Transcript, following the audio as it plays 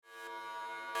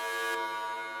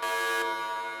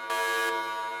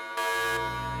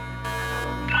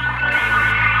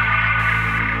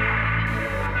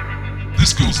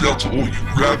goes out to all you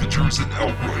Ravagers and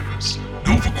Outriders,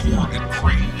 Novacore and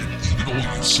Crane, and even all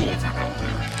you Sovereign out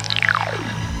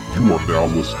there. You are now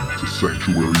listening to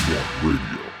Sanctuary One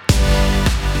Radio.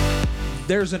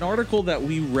 There's an article that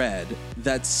we read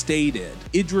that stated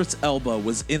Idris Elba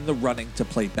was in the running to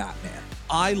play Batman.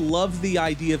 I love the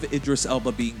idea of Idris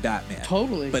Elba being Batman.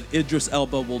 Totally. But Idris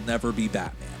Elba will never be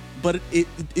Batman. But it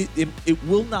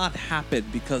will not happen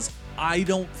because I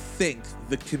don't think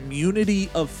the community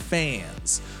of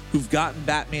fans who've gotten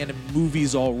Batman in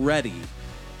movies already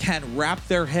can wrap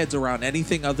their heads around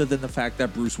anything other than the fact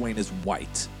that Bruce Wayne is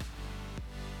white.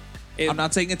 I'm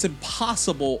not saying it's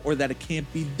impossible or that it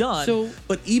can't be done,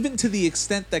 but even to the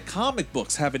extent that comic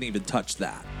books haven't even touched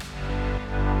that.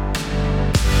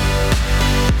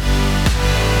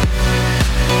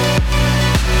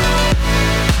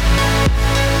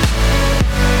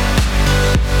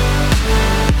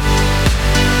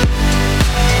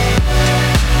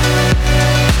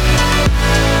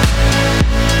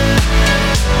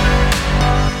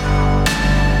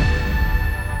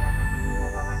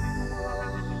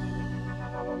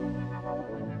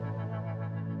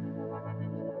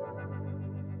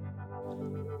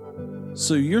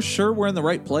 So you're sure we're in the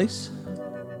right place?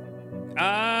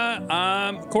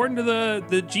 According to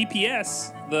the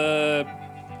GPS, the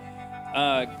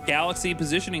galaxy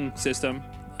positioning system,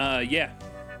 yeah.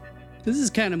 This is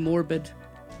kind of morbid.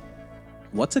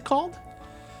 What's it called?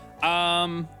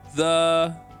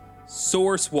 The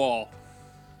Source Wall.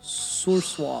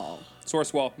 Source Wall.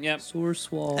 Source Wall, yep.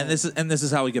 Source Wall. And this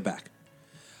is how we get back.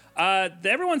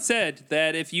 Everyone said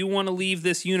that if you want to leave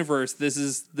this universe, this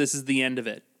is the end of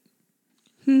it.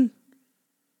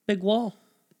 Big wall.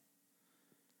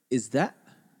 Is that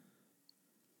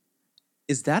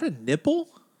a nipple?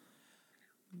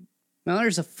 Well,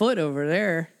 there's a foot over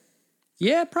there.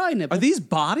 Yeah, probably nipple. Are these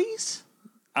bodies?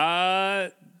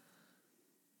 That's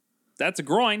a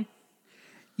groin.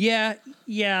 Yeah.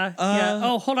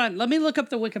 Oh, hold on. Let me look up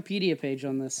the Wikipedia page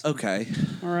on this. Okay.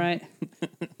 All right.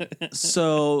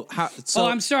 So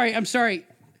I'm sorry.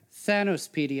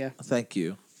 Thanospedia. Thank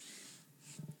you.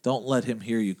 Don't let him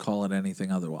hear you call it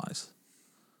anything otherwise.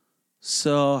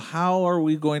 So how are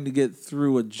we going to get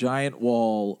through a giant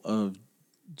wall of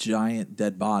giant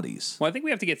dead bodies? Well, I think we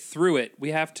have to get through it.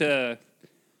 We have to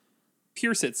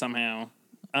pierce it somehow.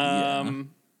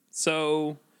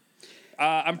 So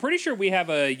I'm pretty sure we have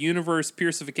a universe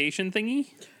piercification thingy.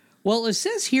 Well, it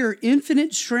says here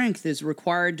infinite strength is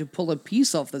required to pull a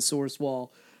piece off the source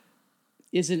wall.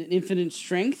 Is it an infinite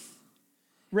strength,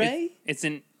 Ray? It's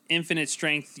an infinite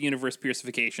strength universe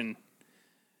piercification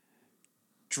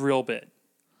drill bit.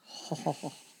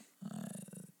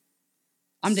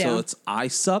 I'm down. So it's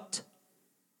ISUPT?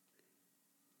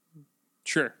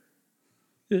 Sure.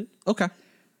 Okay.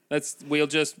 We'll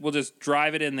just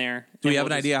drive it in there. Do we have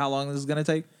an idea how long this is going to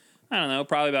take? I don't know,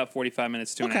 probably about 45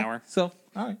 minutes to an hour. So,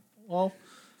 all right. Well,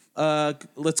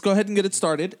 let's go ahead and get it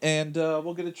started, and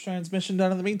we'll get a transmission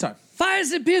done in the meantime. Fire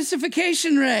the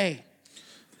piercification ray.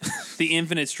 The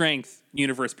infinite strength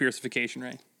universe piercification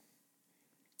ray.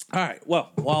 All right.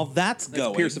 Well, while that's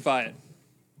going, piercify it.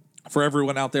 For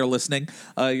everyone out there listening,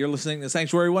 you're listening to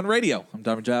Sanctuary One Radio. I'm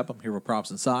Diamond Jab. I'm here with Props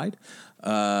Inside.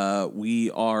 We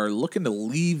are looking to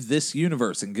leave this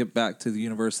universe and get back to the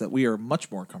universe that we are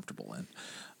much more comfortable in,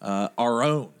 our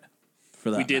own. For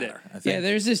that we did matter, it. I think. Yeah,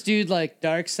 there's this dude like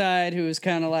Darkseid who was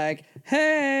kind of like,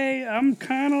 "Hey, I'm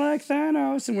kind of like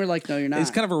Thanos," and we're like, "No, you're not."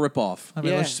 He's kind of a ripoff. I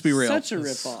mean, let's just be real. Such a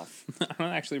ripoff. I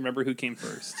don't actually remember who came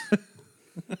first. I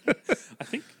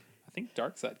think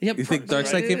Darkseid. Yep. You think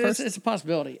Darkseid came first? It's a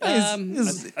possibility. I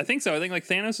think so. I think like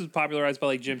Thanos was popularized by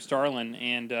like Jim Starlin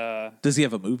and. Does he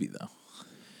have a movie though?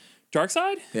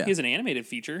 Darkseid? Yeah. He has an animated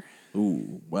feature.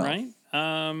 Ooh, well. Right?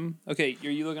 Okay, are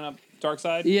you looking up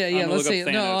Darkseid? Yeah. Let's see.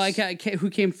 No, Thanos. who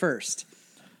came first?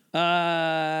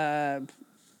 Let's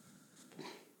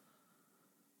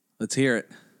hear it.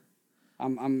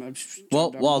 I'm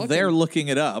well, while they're looking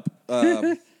it up,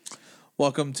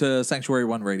 welcome to Sanctuary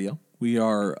One Radio. We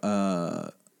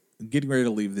are getting ready to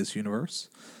leave this universe.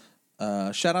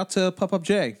 Shout out to Pup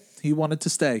J. He wanted to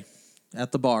stay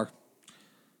at the bar,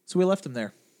 so we left him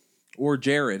there. Or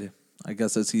Jared, I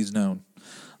guess as he's known.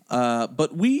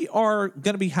 But we are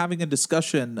going to be having a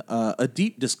discussion, a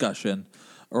deep discussion,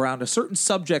 around a certain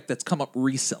subject that's come up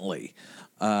recently.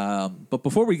 But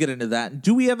before we get into that,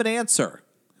 do we have an answer?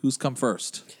 Who's come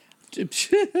first?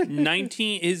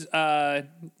 19 is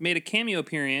made a cameo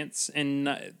appearance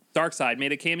in Darkseid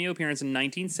made a cameo appearance in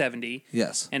 1970.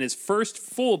 Yes. And his first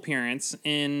full appearance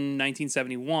in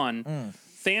 1971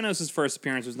 Thanos' first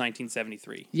appearance was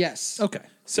 1973. Yes. Okay.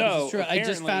 So This is true. I just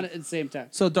apparently- found it at the same time.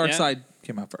 So Yeah. Darkseid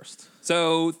came out first.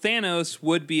 So Thanos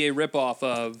would be a ripoff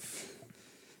of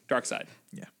Darkseid.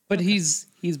 Yeah. But he's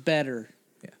better.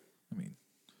 Yeah.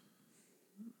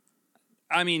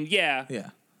 I mean, yeah.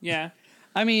 Yeah.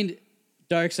 I mean,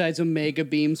 Darkseid's Omega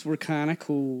beams were kind of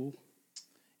cool.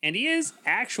 And he is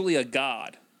actually a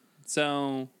god.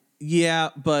 So Yeah,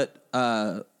 but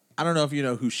I don't know if you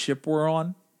know whose ship we're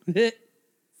on.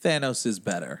 Thanos is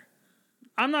better.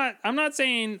 I'm not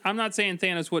saying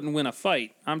Thanos wouldn't win a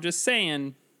fight. I'm just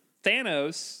saying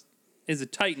Thanos is a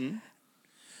Titan.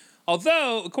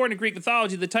 Although, according to Greek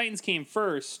mythology, the Titans came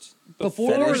first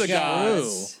before Before the the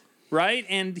gods. Right?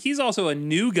 And he's also a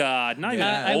new god, not even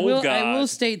an I old god. will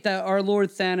state that our Lord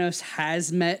Thanos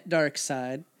has met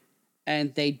Darkseid,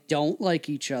 and they don't like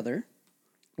each other.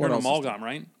 Or an What else is amalgam,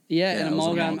 right? Yeah, Yeah, an it was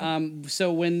amalgam. amalgam.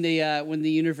 So when the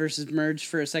universes merged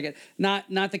for a second, not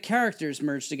the characters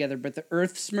merged together, but the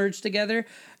Earths merged together.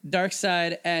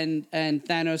 Darkseid and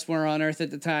Thanos were on Earth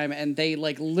at the time, and they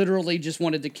like literally just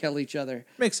wanted to kill each other.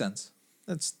 Makes sense.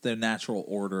 That's the natural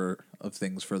order of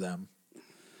things for them.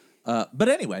 But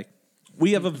anyway,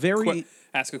 we have a very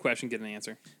Ask a question, get an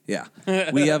answer. yeah.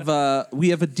 We have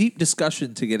a deep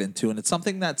discussion to get into, and it's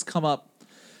something that's come up.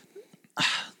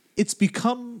 It's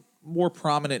become more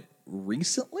prominent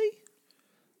recently,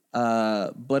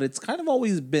 but it's kind of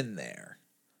always been there.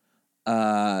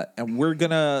 And we're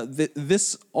gonna.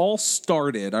 This all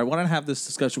started. I want to have this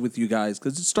discussion with you guys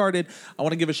because it started. I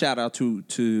want to give a shout out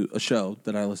to a show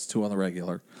that I listen to on the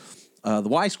regular, the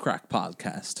Wisecrack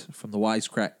podcast from the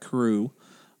Wisecrack crew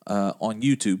on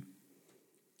YouTube,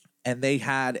 and they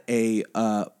had a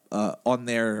on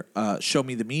their Show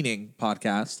Me the Meaning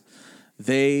podcast.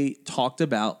 They talked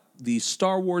about the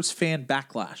Star Wars fan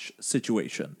backlash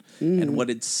situation and what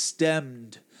had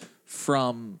stemmed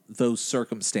from those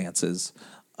circumstances,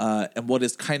 and what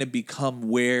has kind of become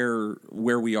where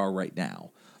we are right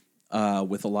now,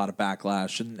 with a lot of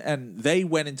backlash. And they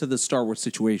went into the Star Wars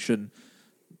situation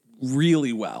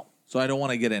really well. So I don't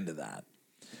want to get into that.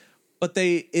 But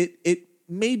it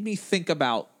made me think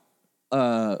about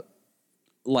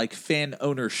like fan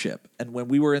ownership. And when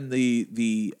we were in the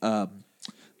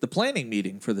planning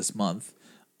meeting for this month,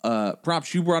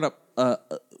 Props, you brought up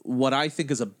what I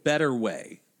think is a better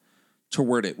way to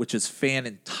word it, which is fan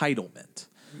entitlement.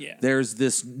 Yeah. There's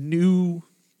this new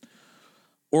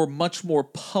or much more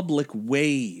public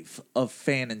wave of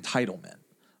fan entitlement.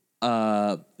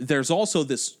 There's also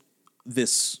this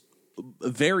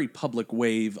very public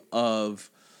wave of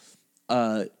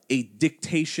a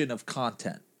dictation of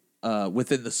content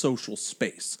within the social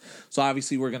space. So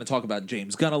obviously we're going to talk about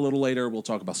James Gunn a little later. We'll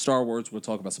talk about Star Wars. We'll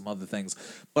talk about some other things.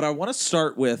 But I want to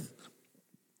start with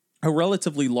a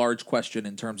relatively large question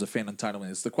in terms of fan entitlement.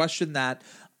 It's the question that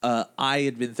I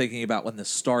had been thinking about when this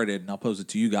started, and I'll pose it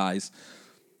to you guys.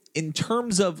 In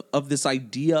terms of this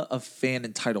idea of fan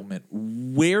entitlement,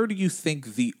 where do you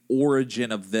think the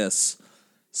origin of this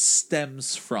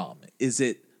stems from? Is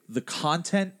it the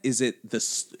content? Is it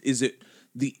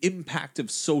the impact of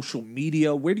social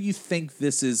media? Where do you think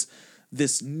this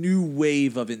new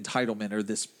wave of entitlement, or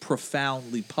this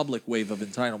profoundly public wave of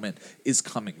entitlement, is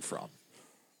coming from?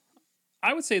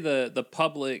 I would say the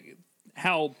public,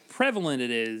 how prevalent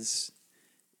it is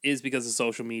because of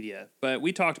social media. But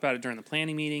we talked about it during the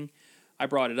planning meeting. I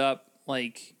brought it up.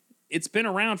 Like, it's been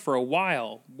around for a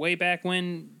while, way back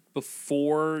when,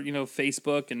 before,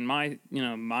 Facebook and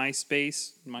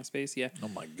MySpace, yeah. Oh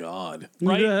my God.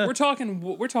 Right? Yeah. We're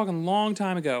talking long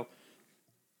time ago.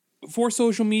 Before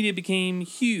social media became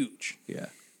huge. Yeah.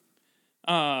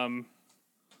 R.A.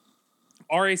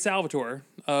 Salvatore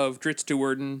of Drizzt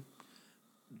Do'Urden,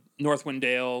 Northwind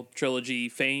Dale trilogy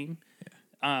fame,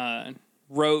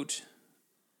 wrote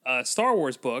a Star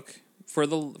Wars book for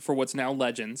what's now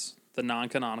Legends, the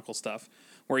non-canonical stuff,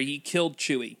 where he killed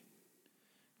Chewie.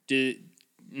 The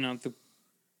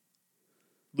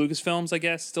Lucasfilms, I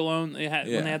guess, still own when they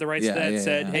had the rights to that,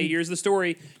 said, "Hey, here's the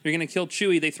story. You're gonna kill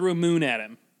Chewie." They threw a moon at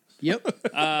him. Yep.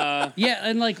 Yeah,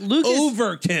 and like Lucas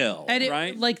Overkill. and it,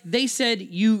 right? like they said,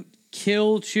 you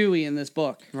kill Chewie in this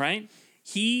book. Right?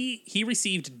 He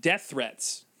received death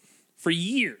threats for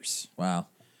years Wow.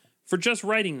 for just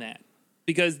writing that,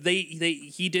 because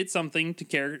he did something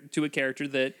to a character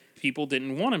that people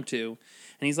didn't want him to,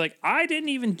 and he's like, I didn't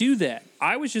even do that.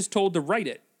 I was just told to write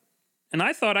it, and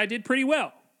I thought I did pretty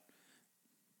well.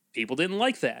 People didn't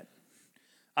like that,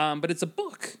 but it's a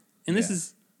book, and this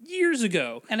is years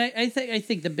ago. And I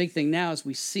think the big thing now is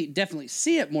we definitely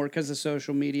see it more because of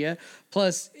social media.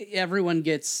 Plus, everyone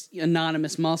gets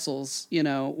anonymous muscles.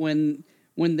 When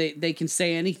they can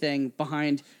say anything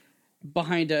behind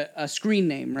behind a screen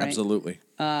name, right? Absolutely.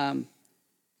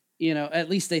 At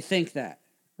least they think that,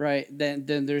 right?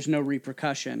 Then there's no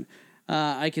repercussion.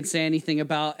 I can say anything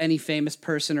about any famous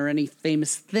person or any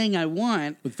famous thing I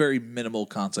want. With very minimal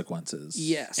consequences.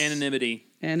 Yes. Anonymity,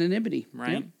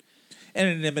 right? Yep.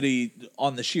 Anonymity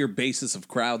on the sheer basis of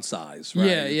crowd size,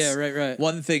 right? Yeah, right.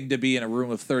 One thing to be in a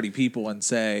room of 30 people and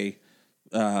say,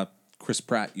 Chris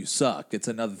Pratt, you suck. It's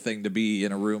another thing to be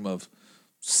in a room of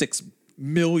 6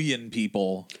 million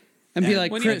people And be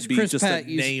like, and Chris be Pratt, just a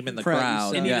name in the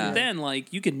crowd. And Yeah. even then,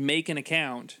 like, you could make an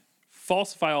account,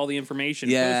 falsify all the information,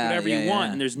 post Yeah, whatever you yeah.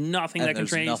 want, and there's nothing And that can there's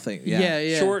trace. nothing.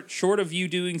 Yeah. Short of you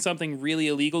doing something really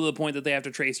illegal to the point that they have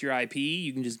to trace your IP,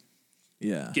 you can just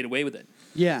Yeah. get away with it.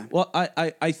 Yeah. Well,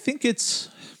 I think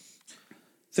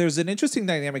there's an interesting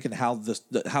dynamic in how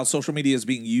how social media is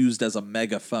being used as a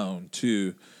megaphone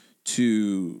to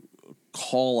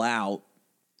call out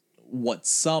what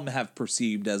some have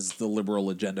perceived as the liberal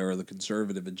agenda or the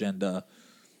conservative agenda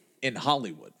in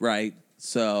Hollywood, right?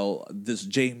 So this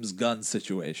James Gunn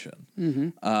situation,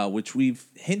 which we've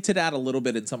hinted at a little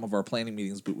bit in some of our planning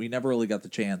meetings, but we never really got the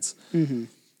chance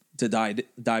to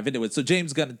dive into it. So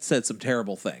James Gunn said some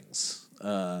terrible things.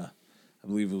 I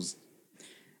believe it was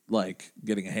like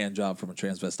getting a hand job from a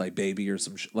transvestite baby or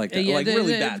some like that. Like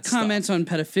really bad comments stuff. on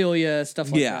pedophilia,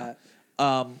 stuff like that.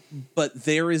 But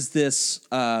there is this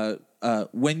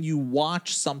when you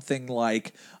watch something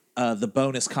like the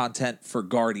bonus content for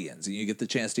Guardians, and you get the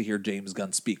chance to hear James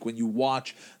Gunn speak. When you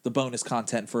watch the bonus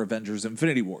content for Avengers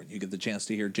Infinity War, and you get the chance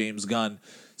to hear James Gunn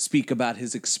speak about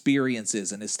his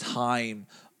experiences and his time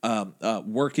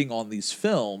working on these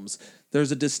films,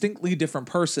 there's a distinctly different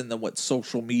person than what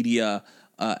social media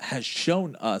has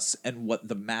shown us and what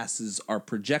the masses are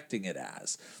projecting it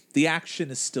as. The action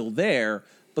is still there,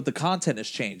 but the content has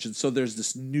changed. And so there's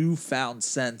this newfound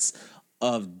sense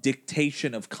of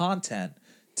dictation of content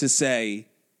to say,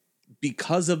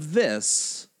 because of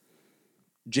this,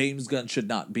 James Gunn should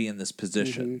not be in this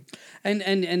position.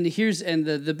 And here's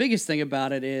the biggest thing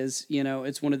about it is,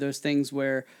 it's one of those things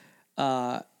where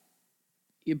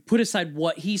you put aside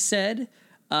what he said.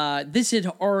 This had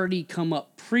already come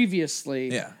up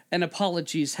previously, and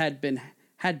apologies had been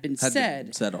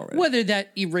said already. Whether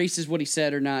that erases what he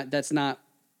said or not, that's not,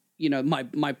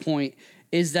 my point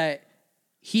is that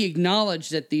he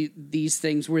acknowledged that these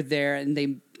things were there and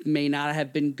they may not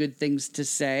have been good things to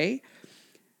say.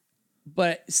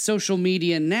 But social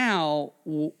media now,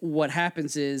 what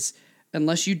happens is,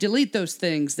 unless you delete those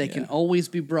things, they can always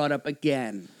be brought up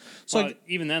again. So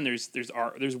even then, there's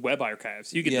web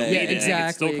archives. You can delete it, and it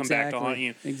can still come back to haunt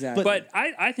you. Exactly. But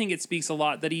I think it speaks a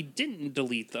lot that he didn't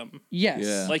delete them. Yes.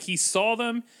 Yeah. Like, he saw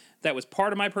them. That was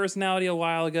part of my personality a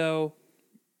while ago.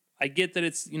 I get that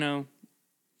it's,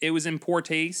 it was in poor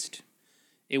taste.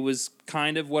 It was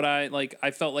kind of what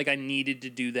I felt like I needed to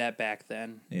do that back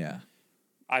then. Yeah.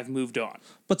 I've moved on.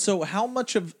 But so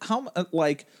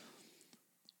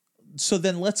so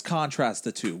then let's contrast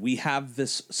the two. We have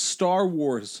this Star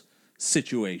Wars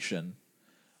situation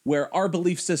where our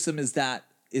belief system is that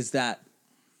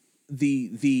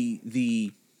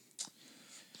the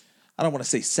I don't want to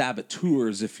say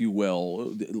saboteurs, if you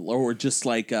will, or just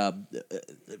like a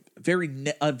very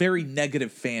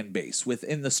negative fan base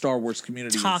within the Star Wars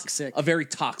community. Toxic. A very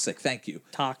toxic, thank you.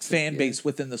 Toxic fan base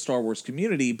within the Star Wars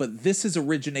community, but this has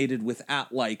originated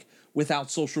without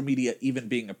social media even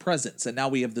being a presence. And now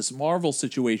we have this Marvel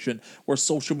situation where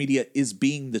social media is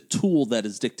being the tool that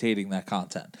is dictating that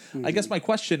content. I guess my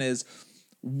question is,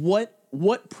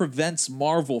 what prevents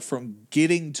Marvel from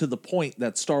getting to the point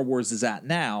that Star Wars is at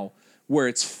now, where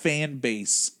its fan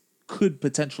base could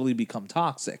potentially become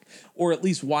toxic? Or at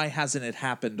least why hasn't it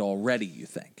happened already, you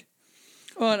think?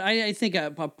 Well, I think a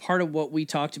part of what we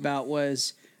talked about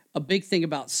was a big thing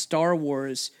about Star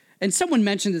Wars. And someone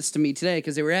mentioned this to me today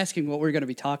because they were asking what we're going to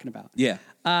be talking about. Yeah.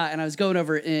 And I was going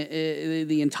over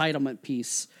the entitlement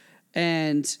piece.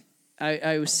 And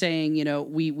I was saying,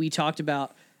 we talked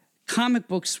about comic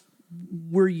books.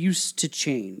 We're used to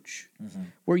change.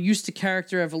 We're used to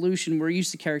character evolution. We're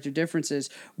used to character differences.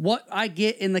 What I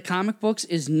get in the comic books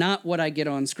is not what I get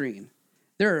on screen.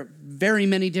 There are very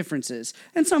many differences.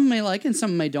 And some may like and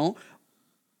some may don't.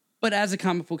 But as a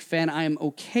comic book fan, I am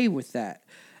okay with that.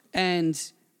 And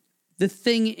the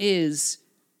thing is,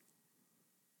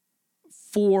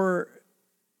 for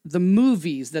the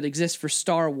movies that exist for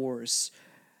Star Wars,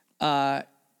 there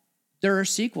are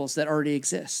sequels that already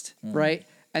exist, right?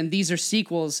 And these are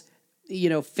sequels,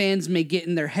 fans may get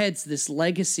in their heads this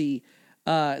legacy.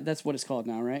 That's what it's called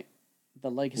now, right?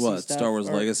 The legacy What, stuff. Star Wars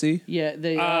Legacy? Yeah,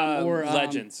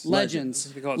 Legends.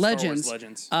 Legends. We call it Star Wars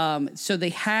Legends. So they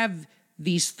have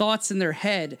these thoughts in their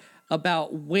head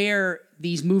about where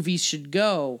these movies should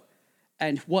go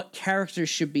and what characters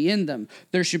should be in them.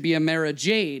 There should be a Mara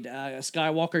Jade.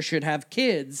 Skywalker should have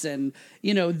kids, and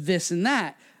this and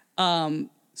that.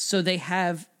 So they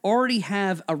already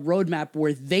have a roadmap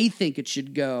where they think it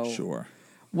should go. Sure.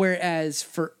 Whereas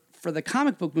for the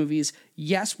comic book movies,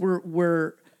 yes,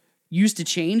 we're used to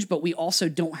change, but we also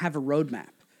don't have a roadmap.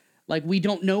 Like, we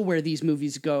don't know where these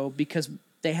movies go because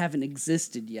they haven't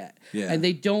existed yet. Yeah. And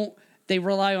they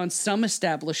rely on some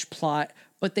established plot,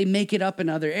 but they make it up in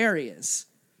other areas.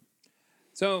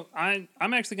 So I'm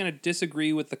actually going to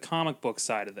disagree with the comic book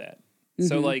side of that.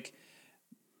 So like,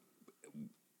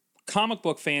 comic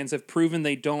book fans have proven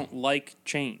they don't like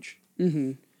change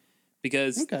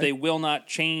because they will not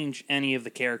change any of the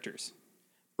characters.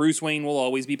 Bruce Wayne will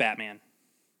always be Batman.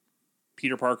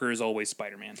 Peter Parker is always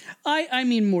Spider-Man. I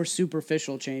mean more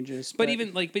superficial changes, But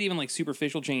even like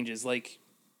superficial changes, like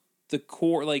the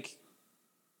core, like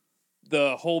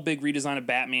the whole big redesign of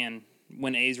Batman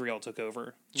when Azrael took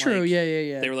over. True, Like,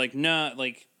 yeah. They were like, nah,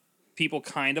 like people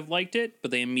kind of liked it, but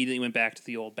they immediately went back to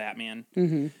the old Batman.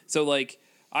 So like,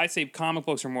 I say comic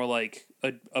books are more like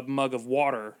a mug of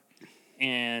water,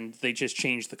 and they just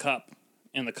change the cup,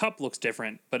 and the cup looks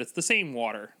different, but it's the same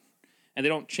water. And they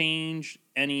don't change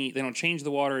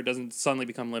the water. It doesn't suddenly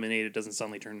become lemonade. It doesn't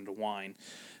suddenly turn into wine.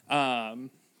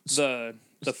 The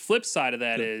flip side of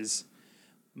that is,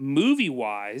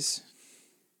 movie-wise,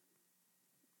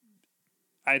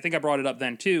 I think I brought it up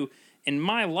then too. In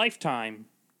my lifetime,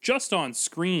 just on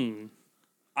screen,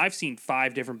 I've seen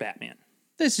 5 different Batman.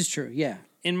 This is true, yeah.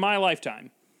 In my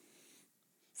lifetime,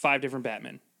 5 different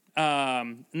Batman.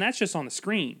 And that's just on the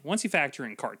screen. Once you factor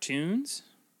in cartoons,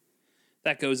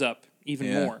 that goes up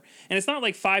even more. And it's not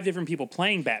like 5 different people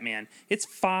playing Batman. It's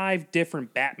 5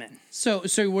 different Batmen. So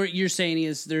what you're saying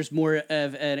is there's more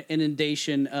of an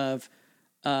inundation of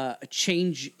a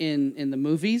change in the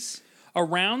movies?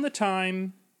 Around the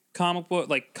time comic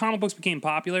books became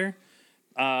popular,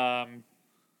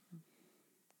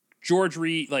 George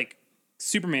Reed, like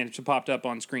Superman popped up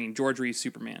on screen. George Reeves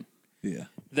Superman. Yeah.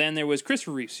 Then there was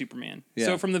Christopher Reeve Superman. Yeah.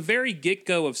 So from the very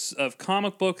get-go of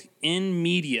comic book in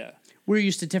media, We're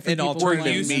used to different In people alternative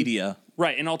playing them. media.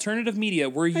 right, in alternative media,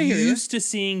 we're hear ya. used to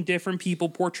seeing different people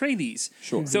portray these.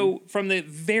 Sure. So from the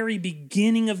very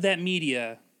beginning of that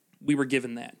media, we were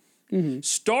given that. Mm-hmm.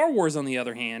 Star Wars, on the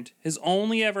other hand, has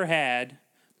only ever had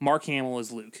Mark Hamill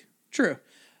as Luke, True.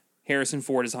 Harrison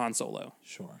Ford as Han Solo.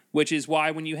 Sure. Which is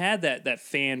why when you had that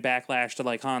fan backlash to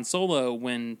like Han Solo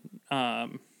when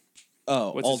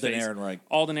Oh, what's his Alden face? Ehrenreich.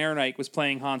 Alden Ehrenreich was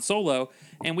playing Han Solo,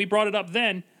 and we brought it up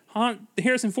then.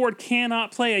 Harrison Ford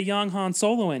cannot play a young Han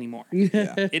Solo anymore.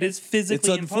 It is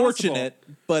physically It's impossible. unfortunate,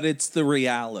 but it's the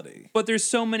reality. But there's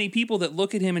so many people that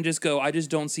look at him and just go, I just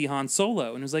don't see Han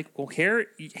Solo. And it's like, well,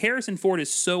 Harrison Ford is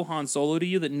so Han Solo to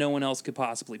you that no one else could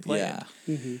possibly play Yeah.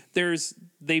 it.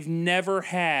 They've never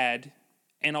had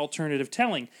an alternative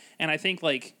telling. And I think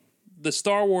like the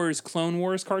Star Wars Clone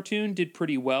Wars cartoon did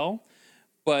pretty well,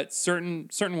 but certain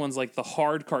ones like the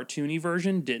hard cartoony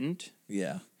version didn't.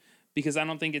 Yeah. Because I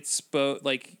don't think it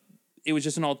it was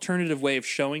just an alternative way of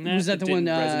showing that. Was that the one,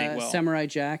 didn't resonate well. Samurai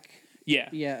Jack? Yeah.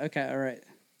 Yeah, okay, all right.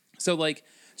 So like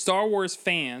Star Wars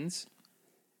fans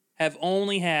have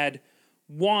only had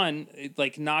one,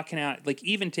 like knocking out, like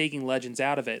even taking Legends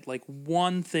out of it, like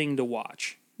one thing to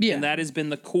watch. Yeah. And that has been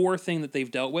the core thing that they've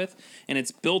dealt with. And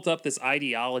it's built up this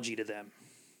ideology to them.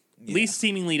 At least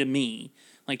seemingly to me,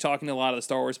 like talking to a lot of the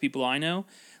Star Wars people I know,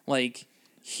 like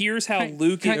here's how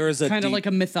Luke There is a kind of deep- like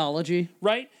a mythology.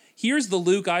 right? Here's the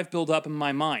Luke I've built up in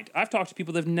my mind. I've talked to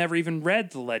people that have never even read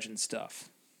the Legend stuff.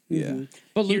 Yeah.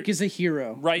 But Luke is a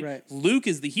hero. Right? Luke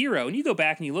is the hero. And you go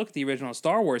back and you look at the original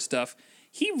Star Wars stuff,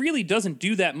 he really doesn't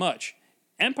do that much.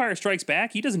 Empire Strikes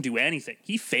Back, he doesn't do anything.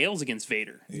 He fails against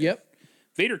Vader. Yep.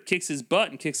 Vader kicks his butt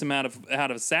and kicks him out of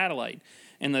a satellite.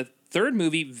 In the third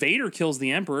movie, Vader kills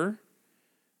the Emperor.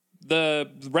 The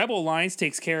Rebel Alliance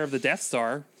takes care of the Death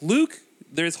Star. Luke,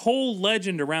 there's whole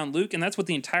legend around Luke, and that's what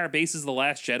the entire basis of The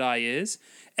Last Jedi is.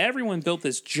 Everyone built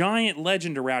this giant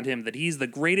legend around him that he's the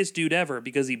greatest dude ever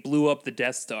because he blew up the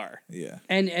Death Star. Yeah.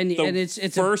 And it's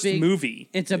first a big, movie.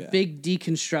 It's a big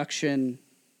deconstruction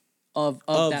of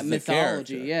that the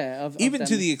mythology. character. Yeah. Even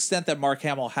to the extent that Mark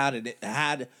Hamill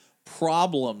had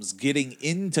problems getting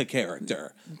into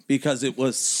character because it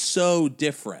was so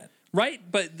different. Right,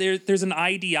 but there's an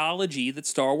ideology that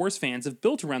Star Wars fans have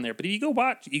built around there. But if you go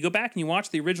back and you watch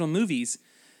the original movies,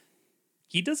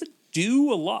 he doesn't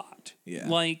do a lot. Yeah.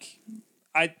 Like,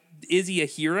 is he a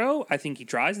hero? I think he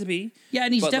tries to be. Yeah,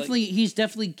 and he's But,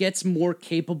 definitely gets more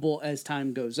capable as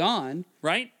time goes on.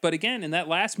 Right, but again, in that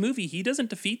last movie, he doesn't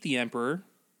defeat the Emperor.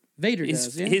 Vader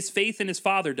does. Yeah. His faith in his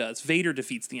father does. Vader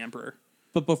defeats the Emperor.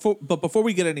 But before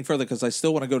we get any further, because I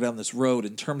still want to go down this road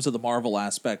in terms of the Marvel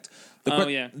aspect,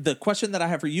 the question that I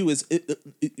have for you is,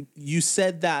 you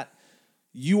said that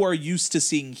you are used to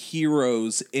seeing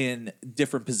heroes in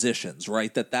different positions,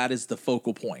 right? That is the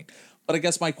focal point. But I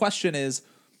guess my question is,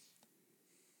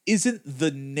 isn't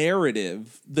the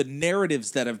narratives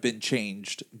that have been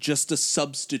changed just a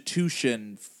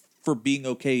substitution for being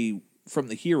okay from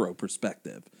the hero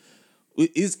perspective?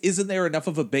 Isn't there enough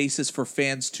of a basis for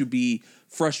fans to be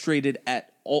frustrated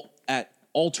at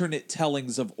alternate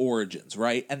tellings of origins,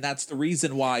 right? And that's the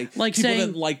reason why like people saying,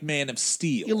 didn't like Man of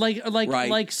Steel,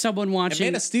 like someone watching.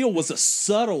 And Man of Steel was a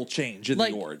subtle change in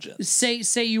the origins.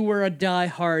 Say you were a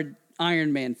diehard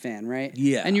Iron Man fan, right?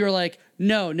 Yeah, and you were like,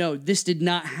 no, this did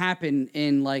not happen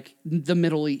in like the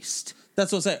Middle East.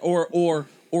 That's what I'm saying.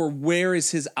 Or where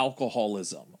is his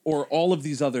alcoholism? Or all of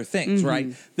these other things,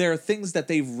 right? There are things that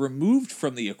they've removed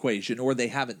from the equation or they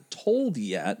haven't told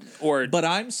yet. But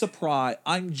I'm surprised.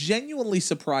 I'm genuinely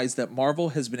surprised that Marvel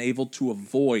has been able to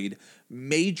avoid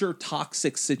major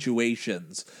toxic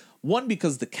situations. One,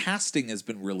 because the casting has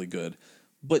been really good.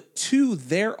 But two,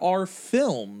 there are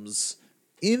films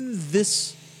in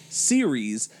this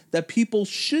series that people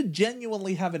should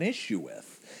genuinely have an issue with,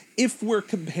 if we're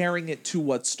comparing it to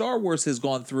what Star Wars has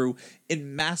gone through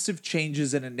in massive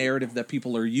changes in a narrative that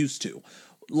people are used to.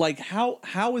 Like, how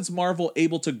is Marvel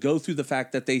able to go through the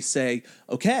fact that they say,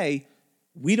 okay,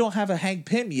 we don't have a Hank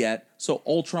Pym yet, so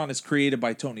Ultron is created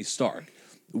by Tony Stark.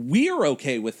 We're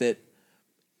okay with it,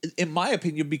 in my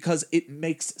opinion, because it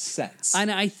makes sense.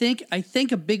 And I think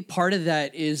a big part of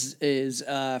that is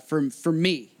for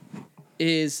me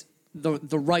is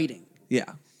the writing.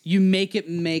 Yeah. You make it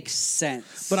make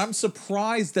sense. But I'm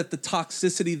surprised that the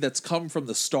toxicity that's come from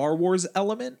the Star Wars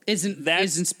element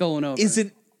isn't spilling over.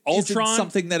 Isn't Ultron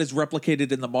something that is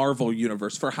replicated in the Marvel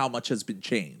universe for how much has been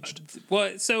changed.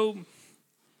 Well, so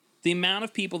the amount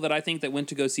of people that I think that went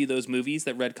to go see those movies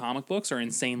that read comic books are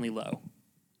insanely low.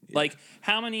 Yeah. Like,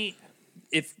 how many...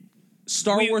 If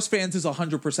Star Wars fans is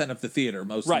 100% of the theater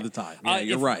most of the time. Yeah,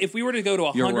 you're right. If we were to go to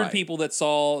 100 people that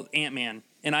saw Ant-Man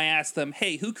and I asked them,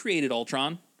 hey, who created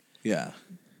Ultron? Yeah.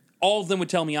 All of them would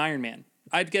tell me Iron Man.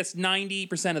 I'd guess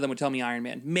 90% of them would tell me Iron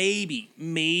Man. Maybe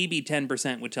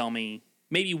 10% would tell me,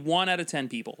 maybe 1 out of 10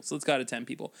 people. So let's go to 10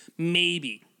 people.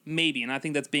 Maybe, and I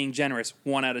think that's being generous.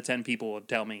 1 out of 10 people would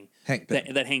tell me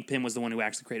that Hank Pym was the one who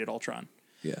actually created Ultron.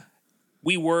 Yeah.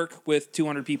 We work with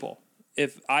 200 people.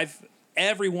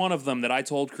 Every one of them that I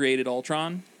told created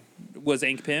Ultron was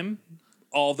Hank Pym,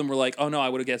 all of them were like, oh no, I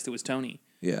would have guessed it was Tony.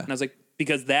 Yeah. And I was like,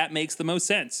 because that makes the most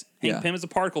sense. Hank Pym is a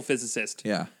particle physicist.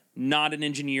 Yeah. Not an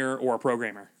engineer or a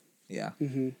programmer. Yeah.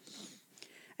 Mm-hmm.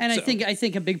 And I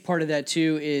think a big part of that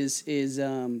too is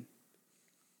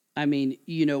I mean,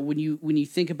 you know, when you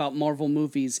think about Marvel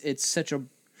movies, it's such a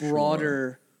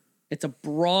broader it's a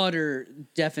broader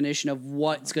definition of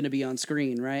what's going to be on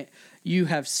screen, right? You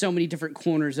have so many different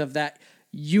corners of that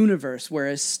universe,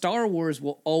 whereas Star Wars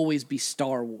will always be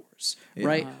Star Wars,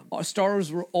 right? Star Wars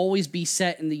will always be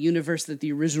set in the universe that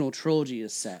the original trilogy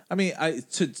is set. I mean,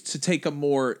 to take a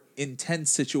more intense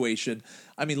situation,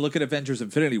 I mean, look at Avengers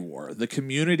Infinity War. The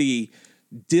community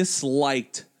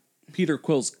disliked Peter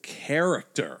Quill's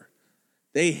character.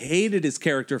 They hated his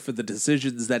character for the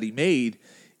decisions that he made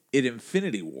in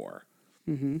Infinity War,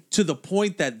 to the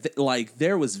point that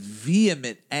there was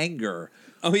vehement anger.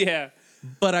 Oh yeah.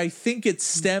 But I think it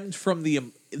stemmed from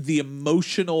the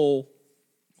emotional,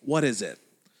 what is it?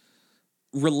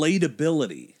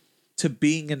 Relatability to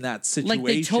being in that situation. Like,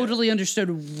 they totally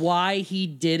understood why he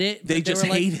did it. They just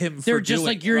hate him for doing it. They're just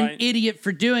like, you're an idiot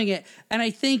for doing it. And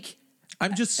I think...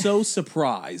 I'm just so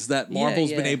surprised that Marvel's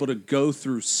been able to go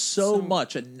through so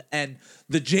much. And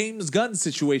the James Gunn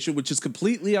situation, which is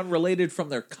completely unrelated from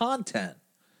their content,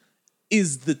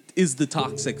 is the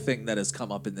toxic thing that has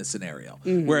come up in this scenario.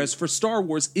 Mm-hmm. Whereas for Star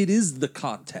Wars, it is the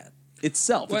content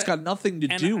itself. It's got nothing to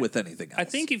do with anything else. I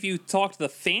think if you talk to the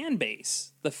fan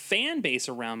base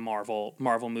around Marvel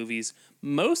movies,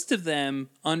 most of them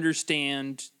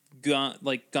understand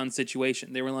Gunn's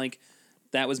situation. They were like,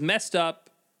 that was messed up.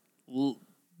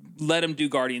 Let him do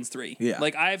Guardians 3. Yeah.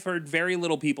 Like, I've heard very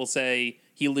little people say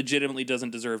he legitimately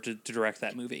doesn't deserve to direct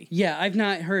that movie. Yeah, I've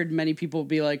not heard many people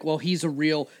be like, well, he's a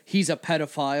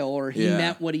pedophile, or he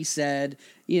meant what he said.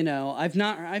 You know, I've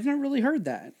not really heard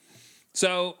that.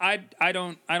 So I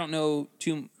don't know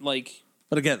too, like...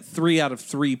 But again, 3 out of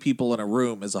 3 people in a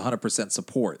room is 100%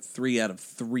 support. 3 out of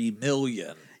 3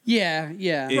 million. Yeah.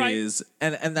 Is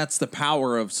and that's the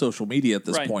power of social media at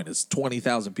this point. Is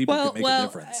 20,000 people can make a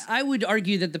difference. I would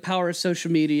argue that the power of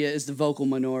social media is the vocal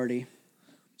minority.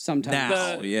 sometimes.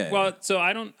 Now. Yeah. Well, so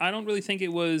I don't really think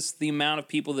it was the amount of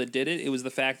people that did it. It was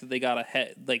the fact that they got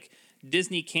ahead. Like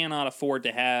Disney cannot afford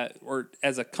to have, or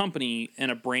as a company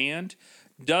and a brand,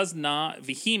 does not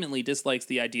vehemently dislikes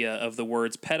the idea of the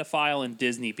words pedophile and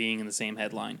Disney being in the same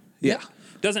headline. Yeah.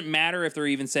 Doesn't matter if they're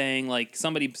even saying like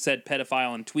somebody said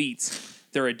pedophile in tweets.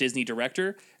 They're a Disney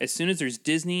director. As soon as there's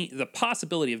Disney, the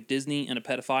possibility of Disney and a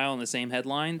pedophile in the same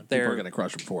headline, People they're are going to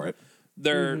crush them for it.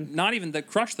 They're not even that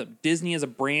crush them. Disney as a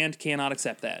brand cannot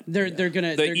accept that. They're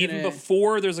gonna Even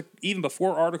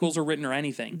before articles are written or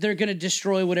anything. they're gonna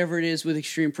destroy whatever it is with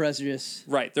extreme prejudice.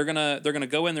 Right. They're gonna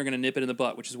go in, they're gonna nip it in the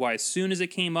butt, which is why as soon as it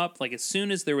came up, like as soon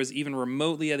as there was even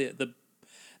remotely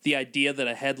the idea that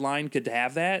a headline could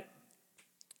have that,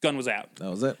 gun was out. That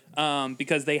was it.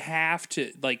 Because they have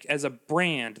to, like, as a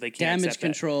brand, they can't Damage accept that.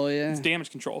 control, yeah. It's damage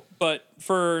control. But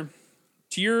to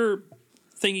your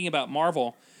thinking about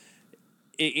Marvel,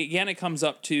 it comes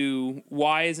up to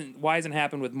why isn't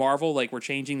happened with Marvel? Like, we're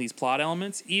changing these plot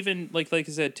elements, even like I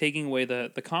said, taking away the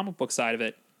comic book side of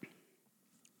it.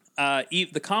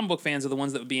 The comic book fans are the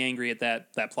ones that would be angry at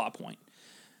that plot point.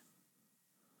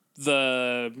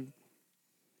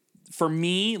 For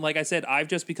me, like I said, I've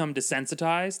just become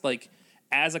desensitized, like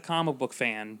as a comic book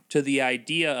fan, to the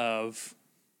idea of,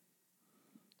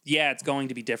 it's going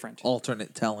to be different,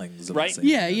 Alternate tellings. Of right? the same.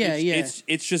 Yeah.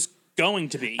 It's just going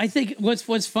to be. I think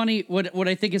what's funny, what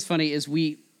I think is funny is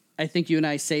I think you and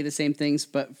I say the same things,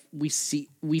 but we see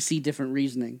different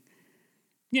reasoning.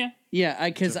 Yeah. Yeah,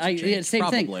 because change, same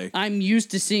probably. thing. I'm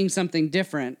used to seeing something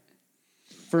different.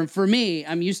 For me,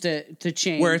 I'm used to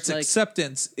change. Where it's like,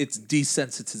 acceptance, it's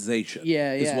desensitization.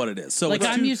 Yeah, is yeah. what it is. So Like,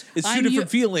 it's two different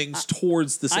feelings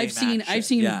towards the same. I've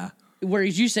seen. Yeah.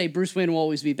 Whereas you say Bruce Wayne will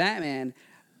always be Batman,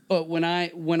 but when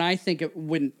I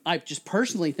just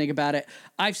personally think about it,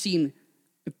 I've seen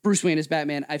Bruce Wayne as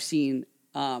Batman. I've seen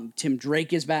Tim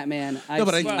Drake as Batman.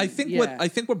 I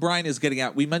think what Brian is getting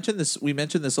at, we mentioned this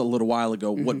a little while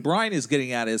ago. Mm-hmm. What Brian is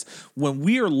getting at is when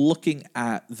we are looking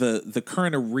at the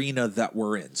current arena that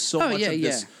we're in, much of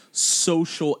this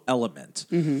social element.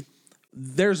 Mm-hmm.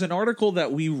 There's an article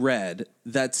that we read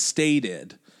that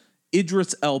stated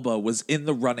Idris Elba was in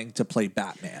the running to play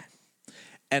Batman.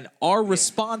 And our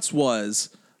response was,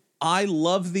 I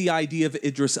love the idea of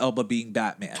Idris Elba being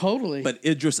Batman. Totally. But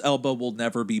Idris Elba will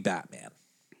never be Batman.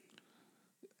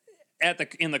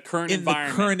 In the current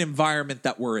environment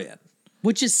that we're in.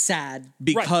 which is sad.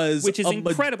 Because which is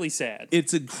incredibly sad.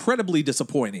 It's incredibly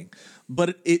disappointing.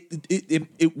 But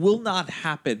it will not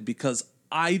happen because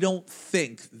I don't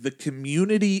think the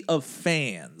community of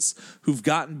fans who've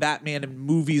gotten Batman in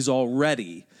movies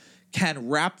already can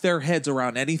wrap their heads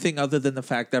around anything other than the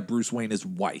fact that Bruce Wayne is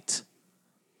white.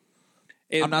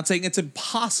 I'm not saying it's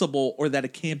impossible or that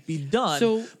it can't be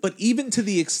done, but even to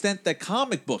the extent that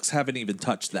comic books haven't even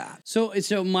touched that. So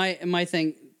my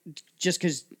thing, just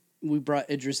because we brought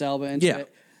Idris Elba into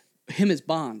it, him as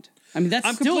Bond. I mean, that's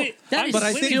still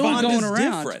going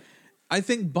around. Different. I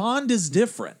think Bond is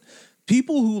different.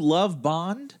 People who love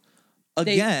Bond,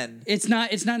 it's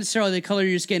not necessarily the color of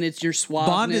your skin; it's your suaveness.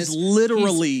 Bond is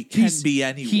literally can be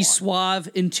anyone. He's suave,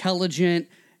 intelligent.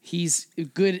 He's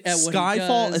good at what he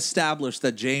Skyfall does. established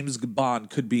that James Bond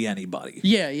could be anybody.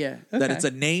 Yeah. Okay. That it's a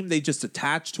name they just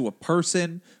attach to a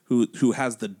person who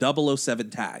has the 007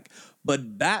 tag.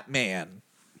 But Batman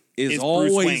is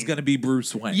always going to be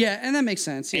Bruce Wayne. Yeah, and that makes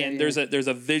sense. Yeah, and there's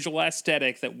a visual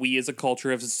aesthetic that we as a culture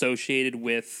have associated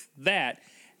with that.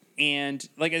 And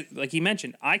like you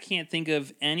mentioned, I can't think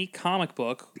of any comic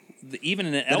book, even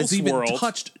in an Elseworld, even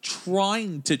touched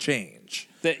trying to change.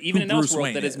 That even in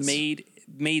Elseworld that has made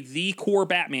the core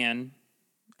Batman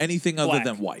anything black. other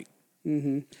than white.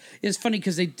 Mm-hmm. It's funny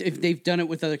because they've done it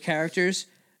with other characters,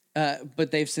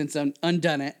 but they've since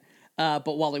undone it.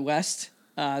 But Wally West,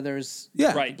 there's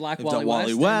black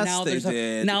Wally West.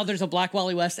 Now there's a black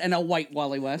Wally West and a white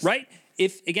Wally West. Right.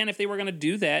 If they were going to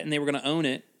do that and they were going to own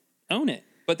it.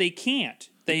 But they can't.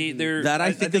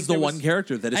 I think is the one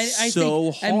character that is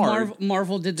hard. And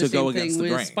Marvel did the same thing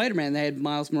with grain. Spider-Man. They had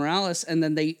Miles Morales, and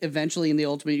then they eventually, in the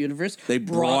Ultimate Universe, they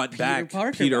brought back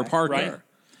Peter Parker. Right?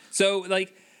 So,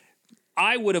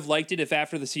 I would have liked it if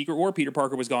after the Secret War, Peter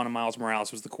Parker was gone and Miles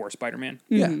Morales was the core Spider-Man.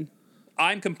 Yeah,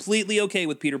 I'm completely okay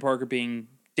with Peter Parker being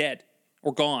dead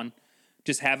or gone.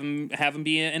 Just have him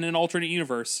be in an alternate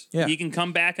universe. Yeah. He can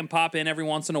come back and pop in every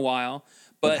once in a while.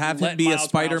 But have him be Miles a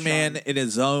Spider-Man in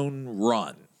his own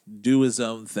run. Do his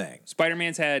own thing.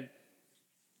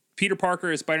 Peter Parker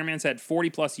as Spider-Man's had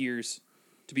 40 plus years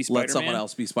to be Spider-Man. Let someone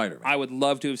else be Spider-Man. I would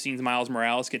love to have seen Miles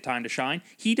Morales get time to shine.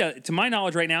 He does, to my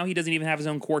knowledge right now, he doesn't even have his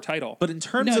own core title. But in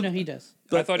terms of... No, he does.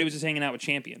 I thought he was just hanging out with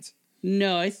champions.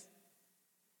 No,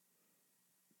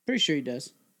 Pretty sure he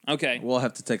does. Okay. We'll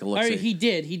have to take a look. All right, he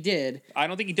did. I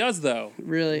don't think he does, though.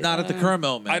 Really? Not at the current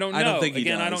moment. I don't know. I don't think he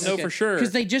Again, does. I don't know for sure.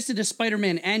 Because they just did a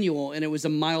Spider-Man annual, and it was a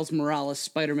Miles Morales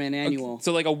Spider-Man annual.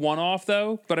 So like a one-off,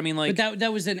 though? But I mean, like... But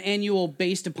that was an annual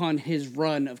based upon his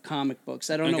run of comic books.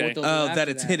 I don't know Okay. what they'll do Oh, after that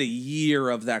it's hit a year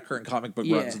of that current comic book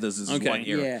run, Yeah. so this is Okay. 1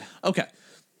 year. Yeah. Okay.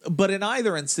 But in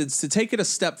either instance, to take it a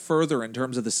step further in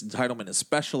terms of this entitlement,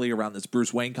 especially around this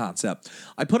Bruce Wayne concept,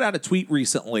 I put out a tweet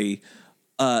recently.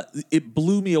 It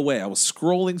blew me away. I was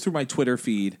scrolling through my Twitter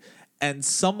feed, and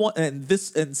someone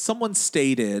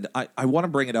stated, I want to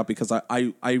bring it up because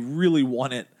I really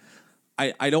want it.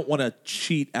 I don't want to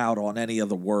cheat out on any of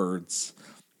the words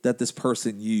that this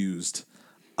person used.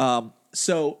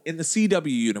 So in the CW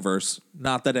universe,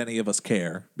 not that any of us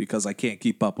care because I can't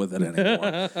keep up with it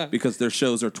anymore because their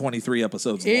shows are 23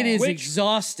 episodes long. It is Which-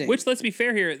 exhausting. Which, let's be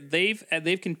fair here, they've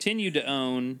continued to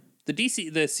own the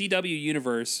CW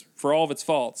universe for all of its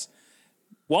faults.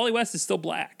 Wally West is still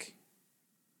black,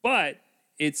 but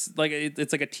it's like a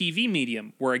TV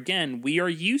medium where, again, we are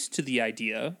used to the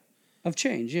idea of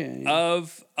change, yeah.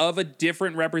 of a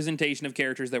different representation of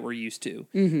characters that we're used to.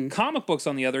 Mm-hmm. Comic books,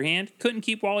 on the other hand, couldn't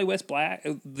keep Wally West black,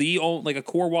 a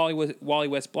core Wally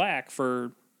West black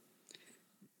for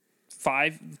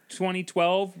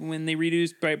 2012 when they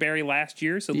reintroduced Barry last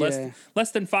year. So Yeah.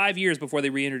 less than 5 years before they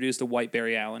reintroduced a white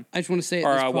Barry Allen. I just want to say at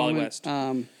Or, this Wally moment,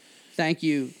 West. thank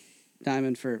you,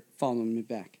 Diamond, for following me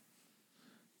back.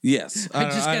 Yes, I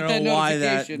just I got don't that know why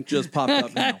notification. that just popped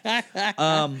up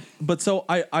now. But so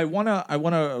I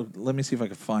wanna let me see if I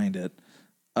can find it.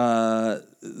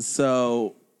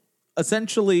 So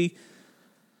essentially,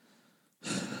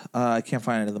 I can't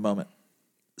find it at the moment.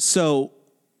 So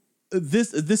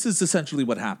this is essentially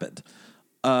what happened.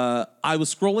 I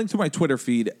was scrolling through my Twitter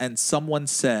feed and someone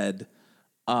said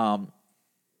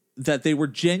that they were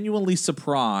genuinely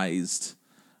surprised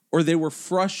or they were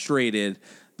frustrated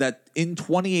that in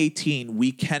 2018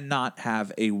 we cannot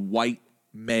have a white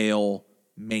male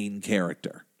main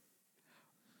character.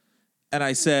 And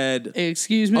I said,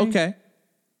 Excuse me? okay.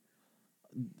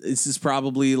 This is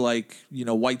probably like,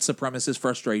 white supremacist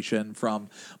frustration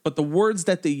but the words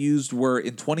that they used were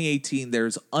in 2018,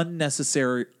 there's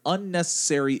unnecessary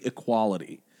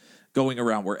equality going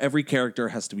around where every character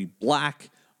has to be black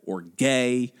or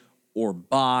gay or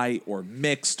bi or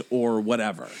mixed or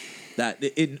whatever. That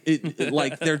it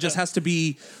like there just has to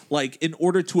be like in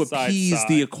order to appease Side.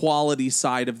 the equality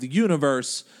side of the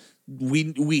universe,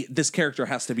 we this character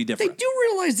has to be They different. do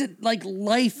realize that like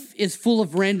life is full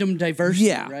of random diversity,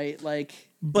 Yeah. right? Like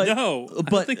But No, I don't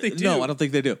but think they do. No, I don't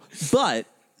think they do. But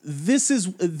this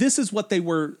is what they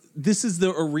were. This is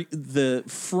the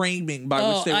framing by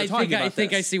which they were talking about. I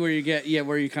think I this. see where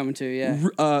you're coming to.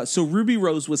 Yeah, So Ruby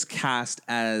Rose was cast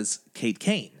as Kate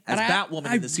Kane, as And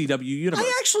Batwoman in the CW universe.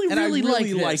 I actually and really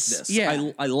like like this. this.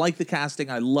 Yeah. I like the casting.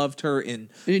 I loved her in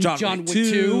In John Wick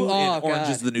 2, Oh, in Orange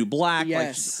God. is the New Black.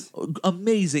 Yes. Like,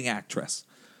 amazing actress.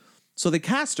 So they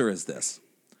cast her as this.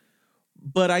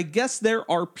 But I guess there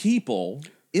are people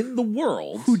in the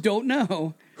world who don't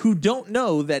know? who don't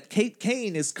know that Kate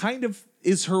Kane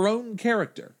is her own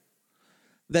character.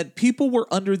 That people were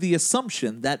under the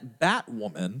assumption that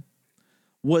Batwoman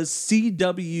was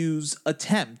CW's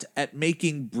attempt at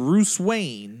making Bruce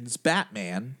Wayne's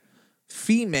Batman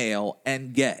female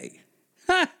and gay.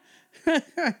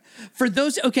 For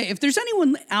those, okay, if there's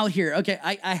anyone out here, okay,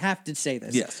 I have to say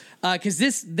this. Yes. Because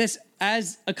this,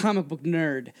 as a comic book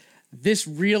nerd, this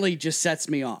really just sets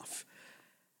me off.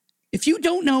 If you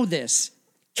don't know this,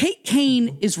 Kate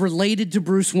Kane is related to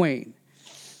Bruce Wayne.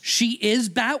 She is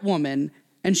Batwoman,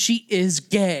 and she is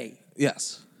gay.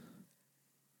 Yes.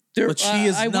 They're- But she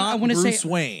is not wanna Bruce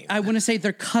Wayne. I want to say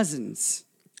they're cousins.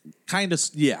 Kind of,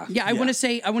 yeah. Yeah, I want to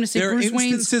say There are Bruce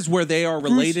Wayne's instances where they are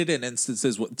related and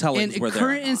instances, tellings in where they're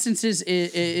current not. instances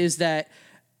is that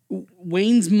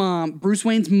Wayne's mom, Bruce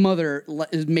Wayne's mother,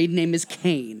 his maiden name is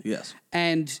Kane. Yes.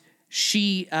 And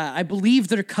she, I believe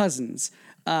they're cousins.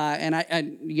 And I,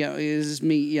 this is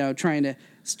me, trying to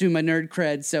stew my nerd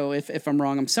cred. So if I'm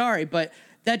wrong, I'm sorry. But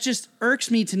that just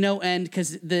irks me to no end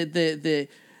because it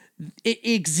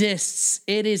exists.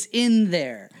 It is in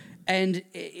there. And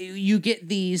you get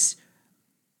these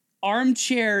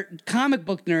armchair comic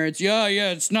book nerds. Yeah,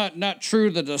 it's not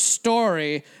true to the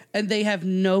story. And they have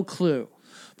no clue.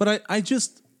 But I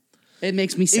just, It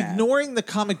makes me sad. ignoring the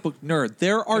comic book nerd,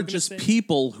 there are just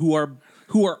people who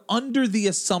are under the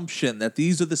assumption that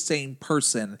these are the same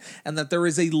person and that there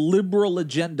is a liberal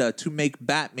agenda to make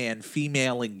Batman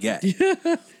female and gay.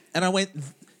 And I went,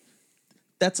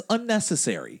 That's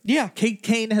unnecessary. Yeah. Kate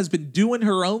Kane has been doing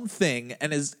her own thing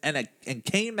and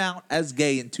came out as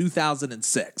gay in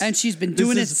 2006. And she's been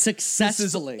doing it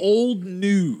successfully. This is old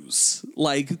news.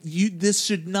 Like this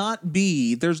should not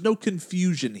be. There's no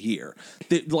confusion here.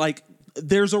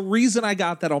 There's a reason I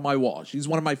got that on my wall. She's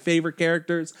one of my favorite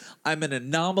characters. I'm an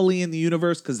anomaly in the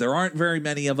universe because there aren't very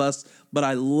many of us, but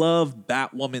I love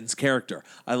Batwoman's character.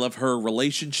 I love her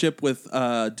relationship with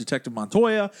Detective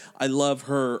Montoya. I love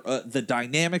her, the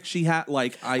dynamic she had.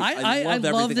 Like, I love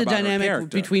everything the about her dynamic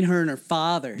character. between her and her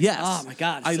father. Yes. Oh, my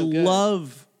God. I So good.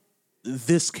 love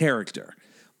this character.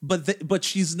 But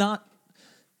she's not...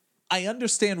 I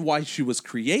understand why she was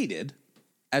created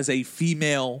as a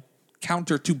female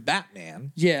counter to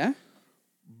Batman, Yeah.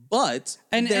 but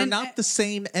And- they're and- not the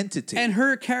same entity. And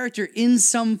her character, in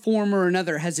some form or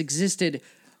another, has existed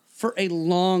for a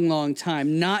long, long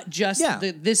time. Not just this I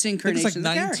think incarnation it's like of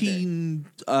the character.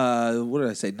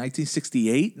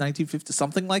 1968, 1950,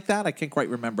 something like that. I can't quite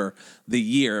remember the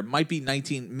year. It might be mid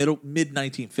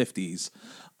 1950s.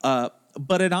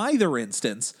 But in either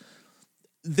instance,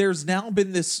 there's now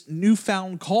been this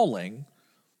newfound calling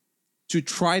to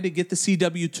try to get the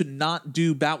CW to not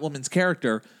do Batwoman's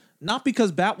character, not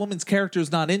because Batwoman's character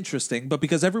is not interesting, but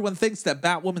because everyone thinks that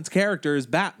Batwoman's character is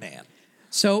Batman.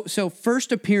 So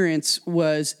first appearance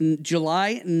was in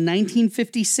July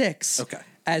 1956. Okay.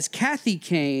 As Kathy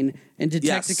Kane in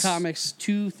Detective Yes. Comics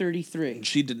 233.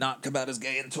 She did not come out as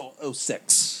gay until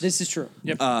 06. This is true.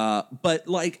 Yep. But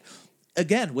like,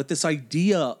 again, with this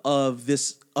idea of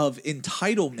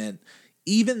entitlement,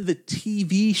 even the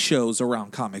TV shows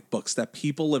around comic books that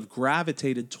people have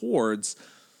gravitated towards,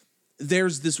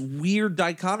 there's this weird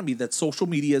dichotomy that social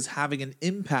media is having an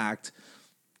impact,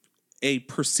 a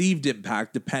perceived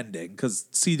impact, depending, because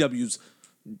CW's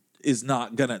is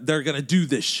not they're gonna do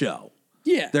this show.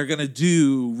 Yeah. They're gonna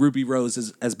do Ruby Rose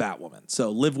as Batwoman. So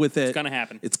live with it. It's gonna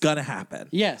happen. It's gonna happen.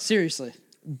 Yeah, seriously.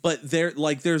 But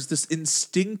there's this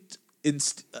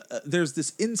there's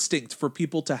this instinct for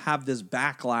people to have this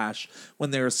backlash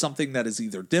when there is something that is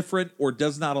either different or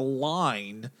does not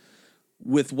align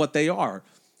with what they are,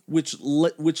 which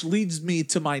leads me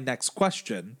to my next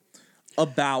question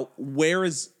about where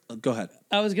is. Go ahead.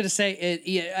 I was going to say it,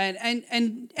 yeah,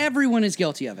 and everyone is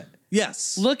guilty of it.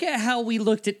 Yes. Look at how we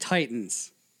looked at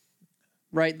Titans,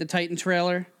 right? The Titan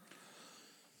trailer.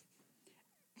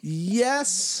 Yes.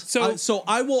 So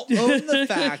I will own the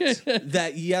fact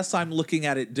that yes, I'm looking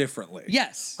at it differently.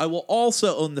 Yes. I will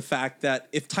also own the fact that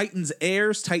if Titans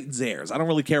airs, Titans airs. I don't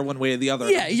really care one way or the other.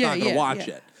 Yeah, I'm just not going to watch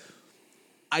yeah. it.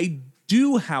 I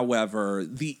do, however,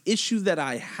 the issue that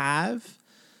I have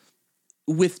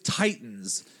with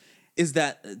Titans is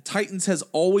that Titans has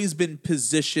always been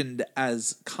positioned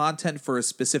as content for a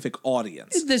specific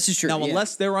audience. This is true. Now, yeah.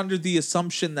 unless they're under the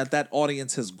assumption that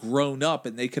audience has grown up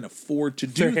and they can afford to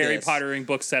do They're Harry this, Pottering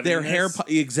book 7. Their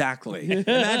exactly.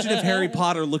 Imagine if Harry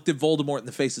Potter looked at Voldemort in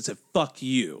the face and said, "Fuck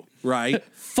you," right?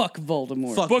 Fuck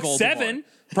Voldemort. Fuck book Voldemort. 7,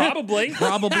 probably.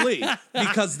 Probably,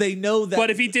 because they know that.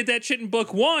 But if he did that shit in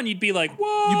book 1, you'd be like,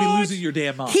 what? you'd be losing your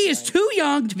damn mind. He is too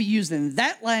young to be using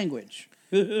that language.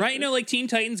 Right? You know, like Teen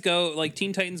Titans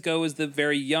Go is the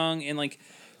very young, and like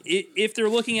if they're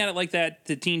looking at it like that,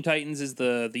 the Teen Titans is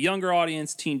the younger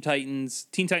audience. Teen Titans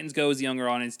Go is the younger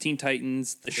audience. Teen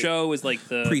Titans, the show, is like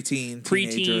the Preteen,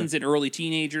 preteens teenager. and early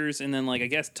teenagers, and then like I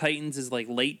guess Titans is like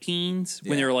late teens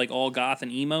when Yeah. they're like all goth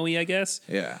and emo-y, I guess.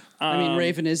 Yeah. I mean,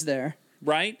 Raven is there.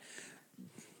 Right?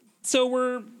 So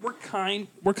we're kind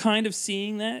of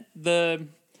seeing that.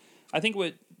 I think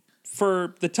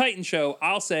for the Titan show,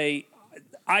 I'll say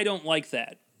I don't like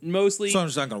that. Mostly, So I'm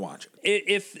just not going to watch it.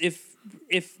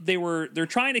 if they're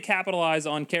trying to capitalize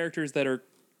on characters that are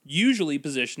usually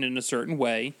positioned in a certain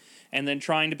way, and then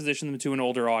trying to position them to an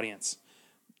older audience.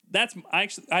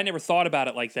 I never thought about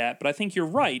it like that, but I think you're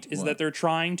right. Is that they're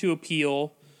trying to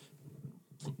appeal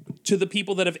to the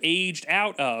people that have aged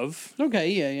out of Okay,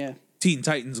 yeah. Teen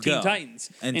Titans Go. Teen Titans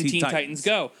And and Teen Teen Titans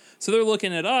Go. So they're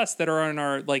looking at us that are in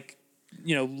our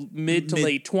mid to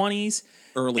late 20s,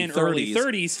 Early and 30s, early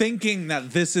 30s, thinking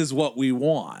that this is what we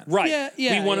want. right?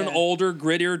 Yeah, we want yeah. an older,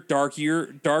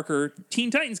 grittier, darker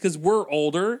Teen Titans because we're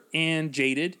older and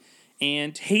jaded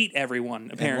and hate everyone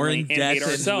And apparently we're in and debt hate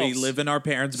and ourselves. we live in our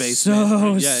parents'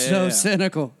 basement. So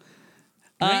cynical.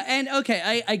 And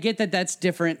okay, I get that that's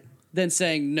different than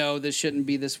saying no, this shouldn't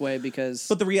be this way because.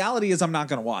 But the reality is, I'm not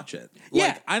going to watch it.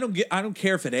 Yeah. I don't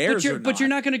care if it airs or not. But you're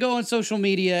not going to go on social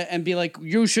media and be like,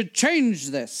 you should change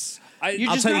this. You're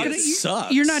I'll just tell not you, gonna, it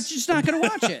sucks. You're not just not going to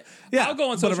watch it. Yeah, I'll go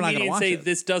on but I'm social not media gonna and watch say it.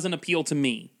 this doesn't appeal to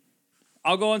me.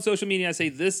 I'll go on social media and say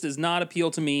this does not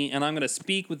appeal to me, and I'm going to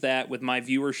speak with that with my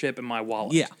viewership and my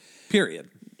wallet. Yeah.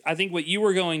 Period. I think what you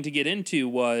were going to get into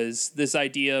was this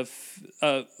idea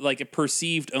of like a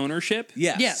perceived ownership.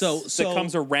 Yeah. Yes. That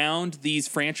comes around these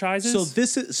franchises. So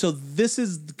this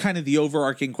is kind of the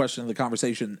overarching question of the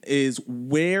conversation: is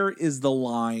where is the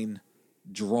line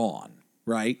drawn,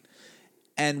 right?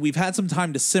 And we've had some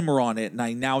time to simmer on it, and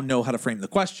I now know how to frame the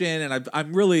question, and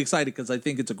I'm really excited because I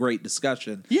think it's a great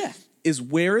discussion. Yeah. Is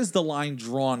where is the line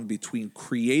drawn between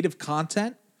creative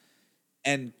content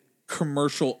and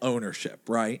commercial ownership,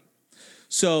 right?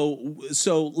 So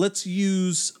let's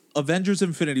use Avengers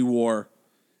Infinity War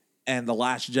and The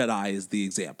Last Jedi as the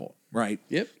example, right?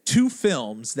 Yep. Two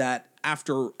films that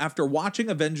after watching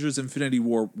Avengers Infinity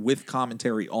War with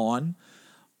commentary on,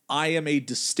 I am a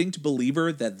distinct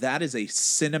believer that is a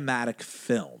cinematic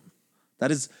film. That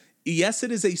is, yes,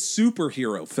 it is a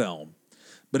superhero film,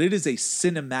 but it is a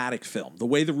cinematic film. The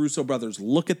way the Russo brothers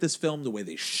look at this film, the way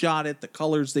they shot it, the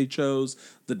colors they chose,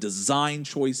 the design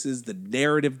choices, the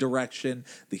narrative direction,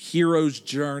 the hero's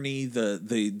journey,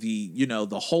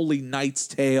 the Holy Knight's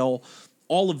Tale,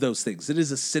 all of those things. It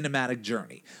is a cinematic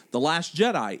journey. The Last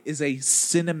Jedi is a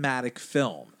cinematic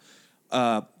film.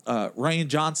 Rian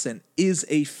Johnson is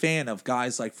a fan of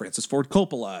guys like Francis Ford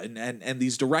Coppola and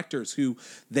these directors who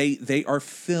they are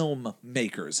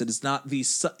filmmakers.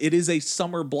 It is a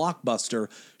summer blockbuster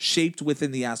shaped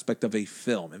within the aspect of a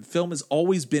film. And film has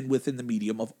always been within the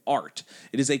medium of art.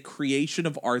 It is a creation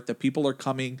of art that people are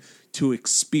coming to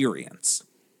experience.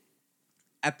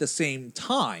 At the same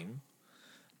time,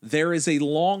 there is a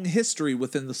long history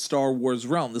within the Star Wars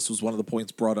realm. This was one of the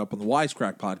points brought up on the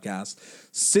Wisecrack podcast.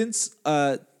 Since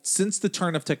the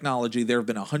turn of technology, there have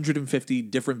been 150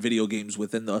 different video games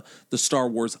within the Star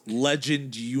Wars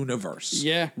Legend universe.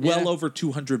 Well over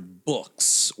 200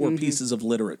 books or pieces of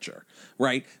literature,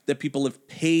 right? That people have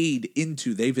paid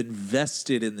into. They've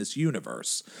invested in this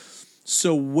universe.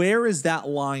 So where is that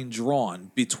line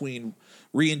drawn between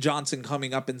Rian Johnson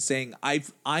coming up and saying, I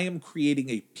am creating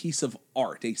a piece of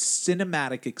art, a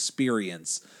cinematic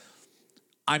experience.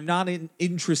 I'm not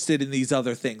interested in these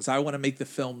other things. I want to make the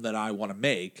film that I want to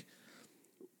make.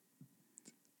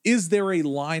 Is there a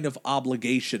line of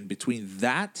obligation between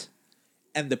that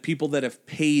and the people that have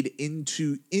paid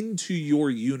into your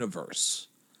universe?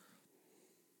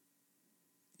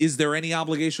 Is there any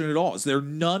obligation at all? Is there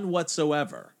none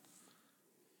whatsoever?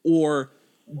 Or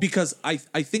because I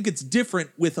think it's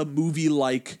different with a movie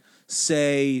like,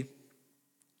 say,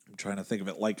 I'm trying to think of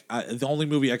it, like the only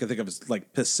movie I can think of is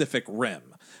like Pacific Rim,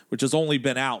 which has only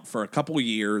been out for a couple of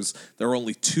years. There are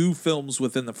only 2 films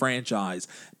within the franchise.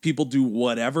 People do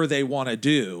whatever they want to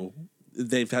do.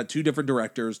 They've had 2 different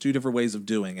directors, 2 different ways of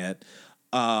doing it,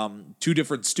 2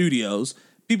 different studios.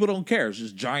 People don't care. It's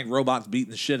just giant robots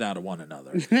beating the shit out of one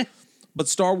another. But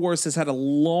Star Wars has had a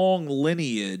long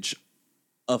lineage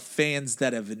of fans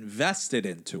that have invested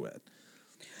into it.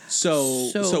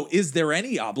 So is there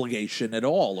any obligation at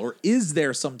all, or is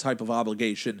there some type of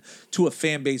obligation to a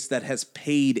fan base that has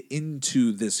paid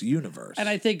into this universe? And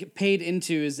I think "paid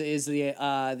into" is the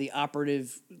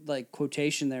operative like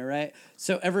quotation there, right?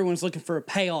 So everyone's looking for a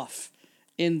payoff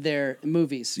in their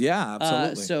movies. Yeah,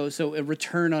 absolutely. So a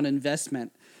return on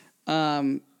investment,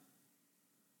 and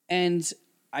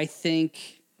I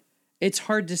think it's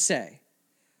hard to say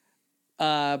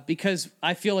because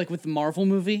I feel like with the Marvel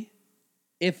movie,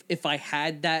 if I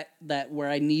had that where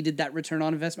I needed that return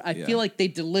on investment, I feel like they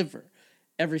deliver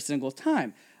every single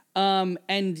time.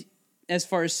 And as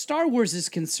far as Star Wars is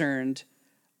concerned,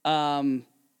 and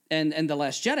The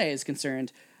Last Jedi is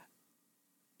concerned,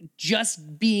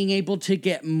 just being able to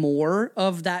get more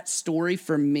of that story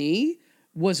for me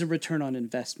was a return on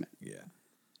investment.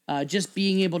 Yeah. Just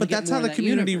being able to get more But that's how the that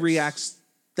community universe. reacts.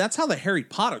 That's how the Harry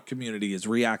Potter community is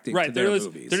reacting to their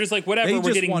movies. They're just like, whatever, They we're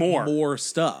just getting want more. more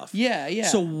stuff. Yeah.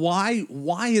 So why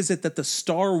is it that the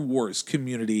Star Wars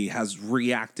community has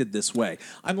reacted this way?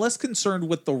 I'm less concerned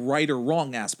with the right or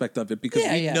wrong aspect of it because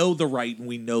we know the right and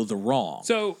we know the wrong.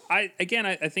 So I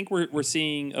think we're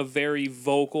seeing a very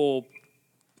vocal.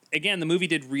 Again, the movie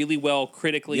did really well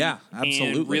critically,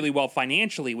 absolutely. and really well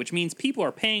financially, which means people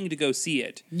are paying to go see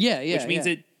it. Which means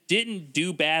it didn't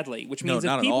do badly, which means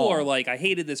not if at people all. are like, I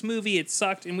hated this movie, it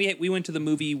sucked, and we went to the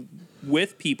movie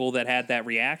with people that had that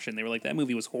reaction. They were like, that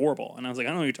movie was horrible. And I was like,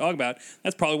 I don't know what you're talking about.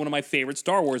 That's probably one of my favorite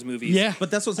Star Wars movies. Yeah.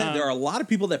 But that's what I'm saying. There are a lot of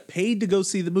people that paid to go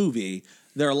see the movie.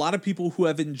 There are a lot of people who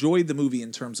have enjoyed the movie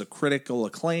in terms of critical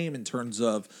acclaim, in terms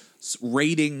of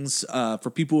ratings for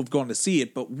people who have gone to see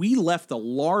it. But we left a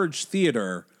large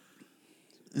theater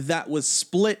that was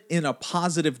split in a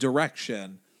positive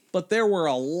direction. But there were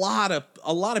a lot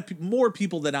of more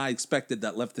people than I expected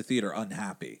that left the theater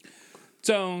unhappy.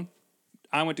 So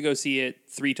I went to go see it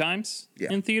 3 times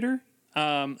in theater.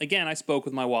 Again, I spoke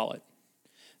with my wallet.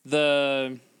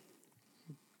 The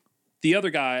other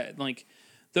guy, like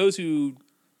those who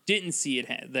didn't see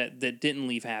it, that didn't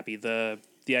leave happy. The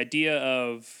idea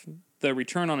of the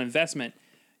return on investment,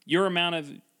 your amount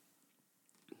of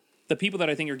the people that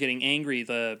I think are getting angry,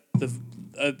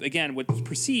 again, what's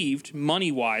perceived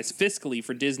money wise, fiscally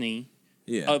for Disney,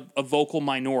 a vocal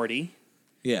minority.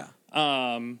 Yeah.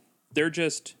 They're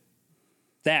just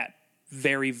that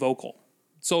very vocal.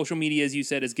 Social media, as you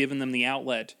said, has given them the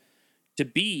outlet to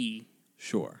be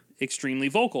extremely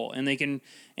vocal, and they can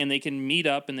meet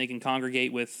up and they can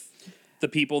congregate with the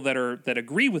people that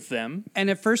agree with them. And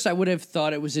at first, I would have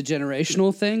thought it was a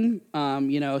generational thing.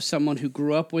 Someone who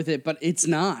grew up with it, but it's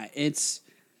not. It's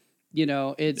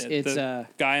the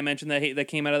guy I mentioned that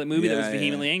came out of that movie that was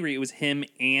vehemently angry. It was him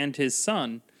and his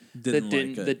son that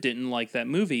didn't like that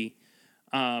movie.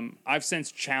 I've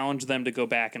since challenged them to go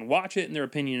back and watch it, and their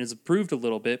opinion has improved a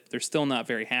little bit. But they're still not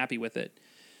very happy with it.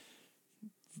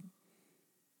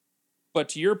 But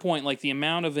to your point, like the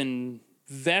amount of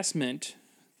investment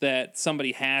that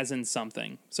somebody has in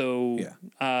something. So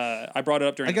I brought it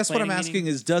up during. I guess what I'm meeting. asking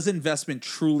is, does investment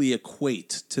truly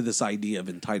equate to this idea of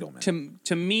entitlement?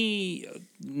 To me,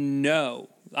 no.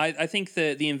 I think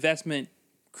that the investment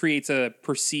creates a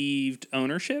perceived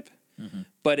ownership,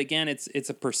 but again, it's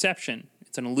a perception.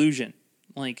 It's an illusion.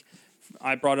 Like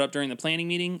I brought it up during the planning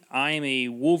meeting. I am a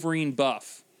Wolverine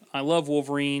buff. I love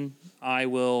Wolverine.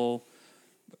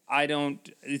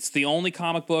 It's the only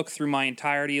comic book through my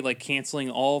entirety, like canceling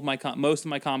all of most of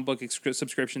my comic book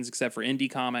subscriptions except for indie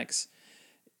comics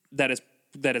that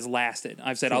has lasted.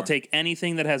 I've said I'll take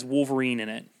anything that has Wolverine in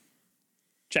it.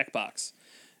 Checkbox.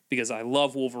 Because I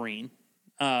love Wolverine.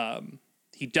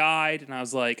 He died, and I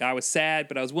was sad,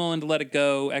 but I was willing to let it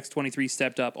go. X-23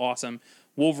 stepped up. Awesome.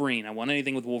 Wolverine. I want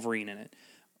anything with Wolverine in it.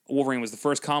 Wolverine was the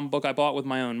first comic book I bought with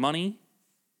my own money.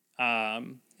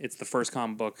 It's the first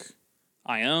comic book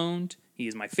I owned. He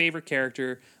is my favorite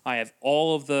character. I have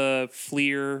all of the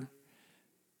Fleer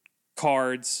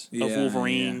cards of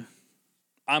Wolverine.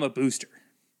 Yeah. I'm a booster.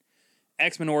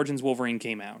 X-Men Origins Wolverine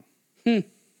came out.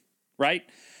 Right?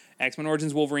 X-Men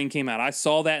Origins Wolverine came out. I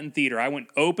saw that in theater. I went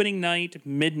opening night,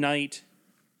 midnight,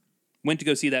 went to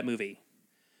go see that movie.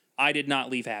 I did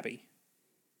not leave happy.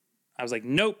 I was like,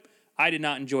 nope, I did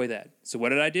not enjoy that. So what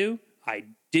did I do? I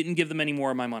didn't give them any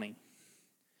more of my money.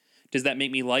 Does that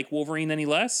make me like Wolverine any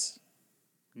less?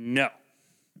 No.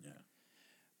 Yeah.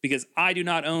 Because I do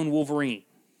not own Wolverine.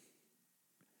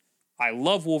 I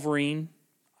love Wolverine.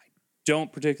 I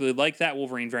don't particularly like that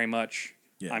Wolverine very much.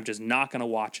 Yeah. I'm just not going to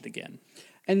watch it again.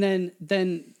 And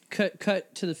then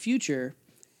cut to the future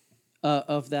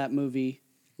of that movie,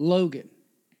 Logan.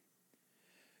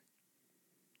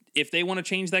 If they want to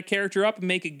change that character up and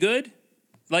make it good,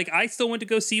 like I still went to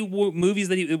go see movies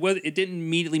that it didn't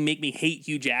immediately make me hate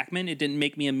Hugh Jackman. It didn't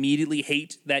make me immediately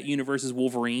hate that universe's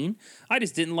Wolverine. I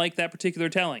just didn't like that particular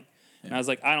telling. Yeah. And I was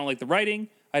like, I don't like the writing.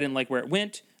 I didn't like where it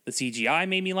went. The CGI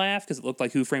made me laugh because it looked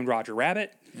like Who Framed Roger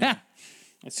Rabbit. Yeah.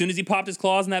 As soon as he popped his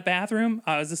claws in that bathroom,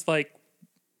 I was just like,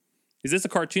 is this a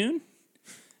cartoon?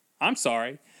 I'm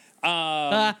sorry.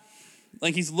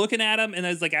 Like he's looking at him, and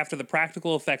it's like after the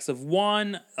practical effects of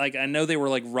one, like I know they were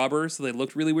like rubber, so they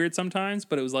looked really weird sometimes,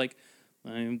 but it was like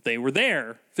they were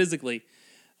there physically,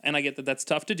 and I get that that's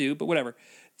tough to do, but whatever.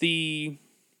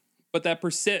 But that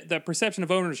perception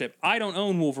of ownership, I don't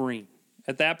own Wolverine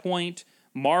at that point.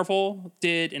 Marvel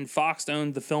did, and Fox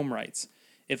owned the film rights.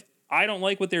 If I don't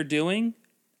like what they're doing,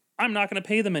 I'm not going to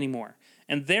pay them anymore,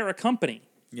 and they're a company.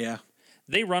 Yeah.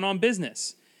 They run on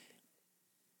business.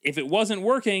 If it wasn't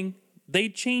working,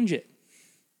 they'd change it.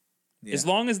 Yeah. As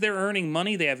long as they're earning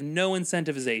money, they have no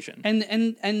incentivization.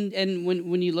 And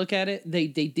when you look at it, they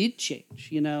did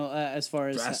change, as far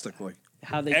as drastically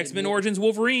how they X-Men Origins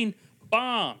Wolverine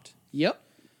bombed. Yep.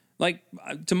 Like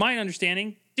to my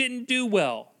understanding, didn't do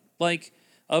well. Like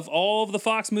of all of the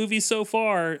Fox movies so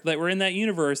far that were in that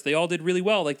universe, they all did really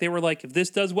well. Like they were like, if this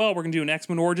does well, we're gonna do an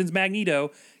X-Men Origins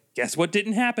Magneto. Guess what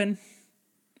didn't happen?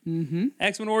 Mm-hmm.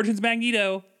 X-Men Origins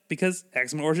Magneto, because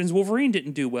X-Men Origins Wolverine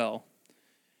didn't do well.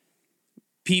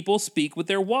 People speak with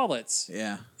their wallets.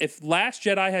 Yeah. If Last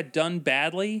Jedi had done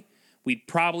badly, we'd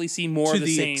probably see more of the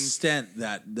same. To the extent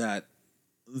that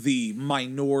the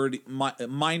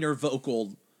minor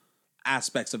vocal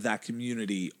aspects of that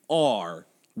community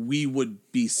we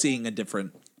would be seeing a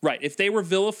different... Right. If they were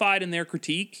vilified in their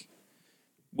critique,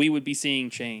 we would be seeing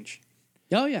change.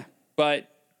 Oh, yeah. But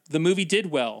the movie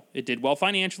did well. It did well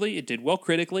financially. It did well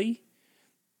critically.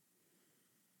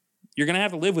 You're going to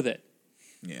have to live with it.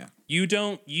 Yeah. You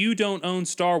don't own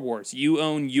Star Wars. You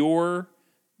own your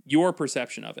your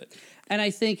perception of it. And I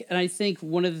think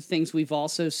one of the things we've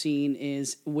also seen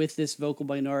is with this vocal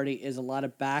minority is a lot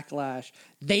of backlash.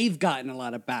 They've gotten a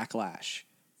lot of backlash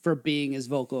for being as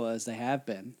vocal as they have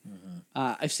been.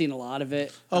 I've seen a lot of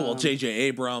it. Oh, well, J.J.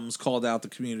 Abrams called out the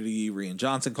community. Rian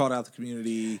Johnson called out the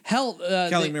community. Hell,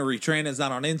 Kelly Marie Tran is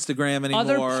not on Instagram anymore.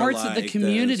 other parts of the Like,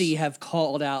 community have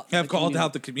called out.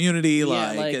 out the community.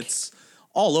 like- It's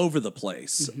all over the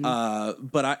place.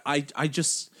 But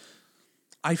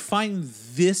I find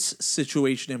this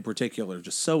situation in particular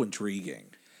just so intriguing.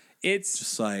 It's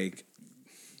Just like,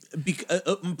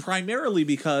 primarily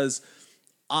because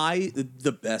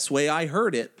the best way I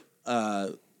heard it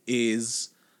is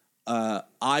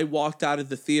I walked out of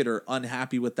the theater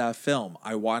unhappy with that film.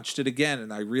 I watched it again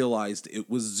and I realized it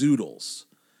was zoodles.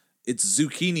 It's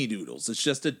zucchini noodles. It's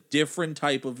just a different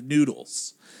type of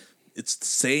noodles. It's the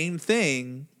same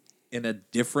thing in a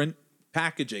different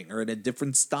packaging or in a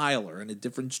different style or in a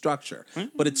different structure,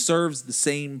 but it serves the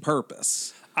same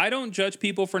purpose. I don't judge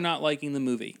people for not liking the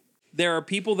movie. There are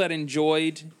people that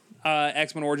enjoyed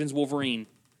X-Men Origins Wolverine.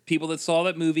 People that saw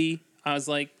that movie, I was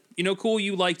like, cool,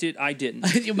 you liked it. I didn't.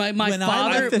 my When I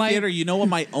father, left the theater, you know what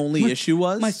my only issue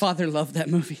was? my father loved that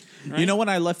movie. You know when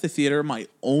I left the theater, my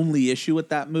only issue with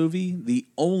that movie, the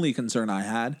only concern I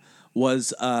had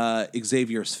was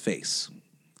Xavier's face.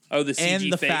 Oh, the CG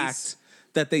And the face. fact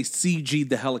that they CG'd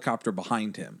the helicopter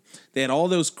behind him. They had all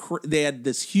those. They had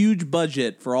this huge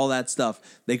budget for all that stuff.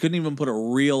 They couldn't even put a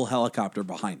real helicopter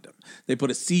behind him. They put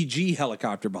a CG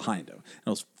helicopter behind him. And I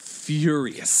was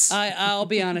furious. I'll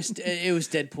be honest, it was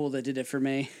Deadpool that did it for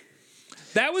me.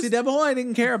 That was See, that whole I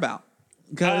didn't care about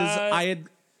because I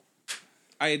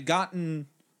had gotten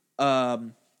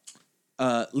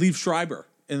Liev Schreiber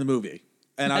in the movie,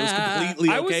 and I was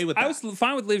completely okay with that. I was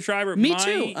fine with Liev Schreiber. Me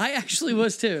too. I actually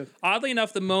was too. Oddly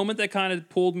enough, the moment that kind of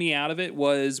pulled me out of it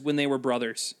was when they were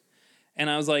brothers, and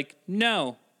I was like,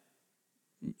 no,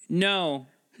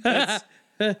 because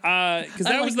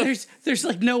that was the. There's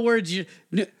like no words.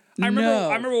 I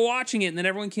remember watching it, and then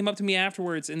everyone came up to me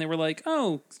afterwards, and they were like,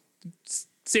 "Oh,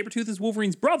 Sabretooth is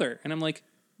Wolverine's brother," and I'm like,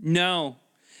 "No."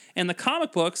 In the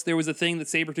comic books, there was a thing that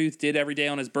Sabretooth did every day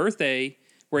on his birthday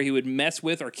where he would mess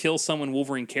with or kill someone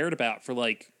Wolverine cared about for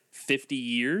like 50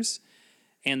 years.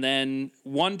 And then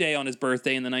one day on his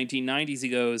birthday in the 1990s, he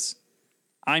goes,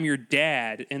 "I'm your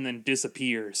dad," and then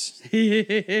disappears.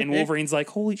 And Wolverine's like,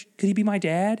 "Holy, could he be my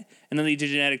dad?" And then they did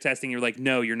genetic testing. You're like,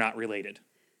 "No, you're not related."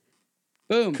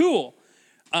 Boom. Cool.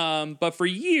 But for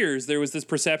years, there was this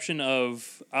perception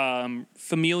of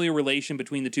familial relation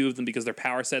between the two of them because their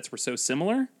power sets were so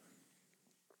similar.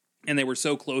 And they were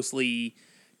so closely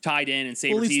tied in. And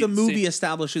Well, at least the movie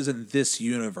establishes in this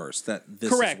universe that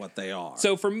this Correct. is what they are.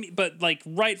 So for me, but like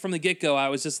right from the get-go, I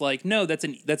was just like, no, that's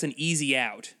an easy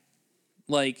out.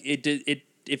 Like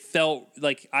it felt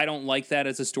like I don't like that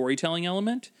as a storytelling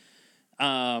element.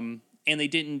 And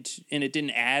it didn't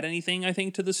add anything, I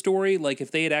think, to the story. Like if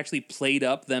they had actually played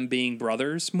up them being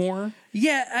brothers more.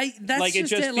 Yeah, that's Like, it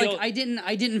just just it. Like feel-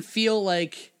 I didn't feel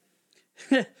like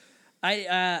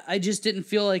I just didn't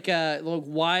feel like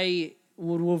why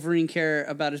would Wolverine care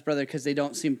about his brother because they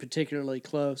don't seem particularly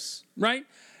close. Right?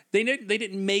 They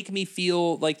didn't make me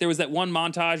feel like there was that one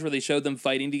montage where they showed them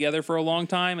fighting together for a long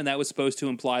time, and that was supposed to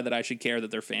imply that I should care that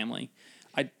they're family.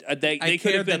 They I could have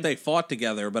cared been, that they fought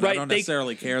together, but I Right, don't they-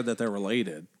 necessarily care that they're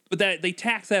related. but that they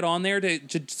tacked that on there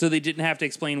so they didn't have to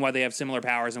explain why they have similar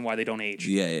powers and why they don't age.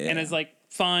 Yeah. And it's like,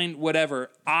 fine, whatever.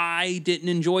 I didn't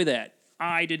enjoy that.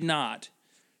 I did not.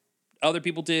 Other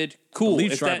people did. Cool.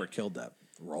 Liev If Schreiber that- killed that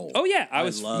role. Oh yeah, I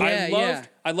Yeah.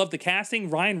 loved the casting.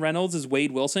 Ryan Reynolds as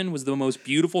Wade Wilson was the most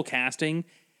beautiful casting.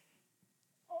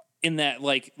 In that,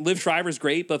 like, Liev Schreiber's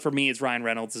great, but for me, it's Ryan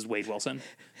Reynolds as Wade Wilson.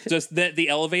 Just the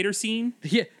elevator scene,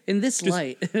 Yeah, in this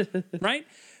light. right?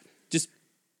 Just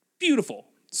beautiful.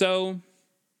 So,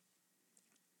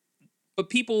 but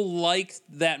people liked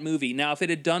that movie. Now, if it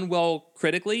had done well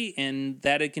critically and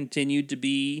that had continued to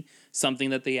be something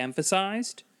that they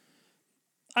emphasized,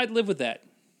 I'd live with that.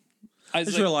 I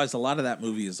just realized a lot of that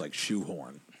movie is like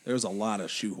shoehorn. There's a lot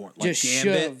of shoehorn. Like Just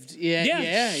Gambit shoved.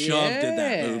 Yeah. shoved in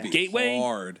that movie. Gateway?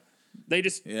 Hard. They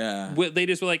just they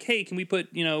just were like, hey, can we put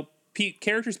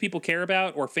characters people care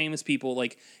about or famous people?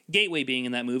 Like Gateway being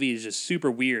in that movie is just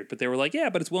super weird. But they were like, yeah,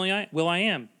 but it's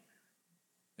Will.i.am.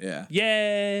 Yeah.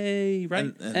 Yay! Right.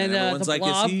 And And, everyone's the like,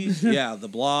 Blob. is he? Yeah, the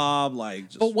Blob. Like,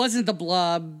 just But wasn't the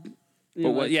Blob? but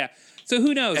what? Yeah. So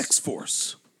who knows?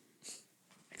 X-Force.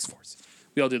 X-Force.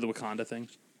 We all do the Wakanda thing.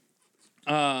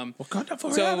 Wakanda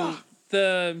forever.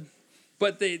 So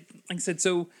like I said,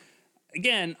 so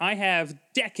again, I have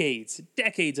decades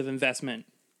of investment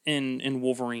in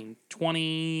Wolverine.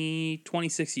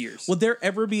 26 years. Would there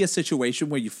ever be a situation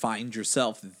where you find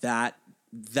yourself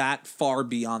that far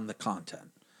beyond the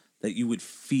content that you would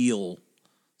feel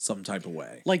some type of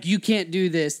way? Like, you can't do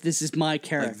this. This is my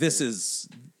character. Like, this is,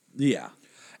 yeah.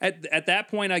 At that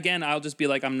point, again, I'll just be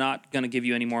like, I'm not going to give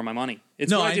you any more of my money. It's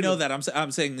No, what I did know with- that.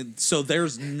 I'm saying, so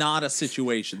there's not a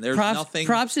situation. There's Props- nothing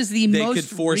Props is the they most could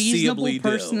foreseeably reasonable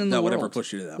person do in the that would ever world.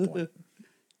 push you to that point.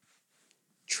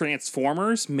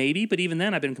 Transformers, maybe, but even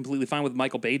then, I've been completely fine with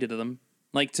Michael Bay did to them.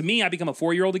 Like, to me, I become a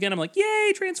 4-year-old again. I'm like,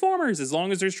 yay, Transformers! As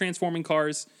long as there's transforming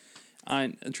cars,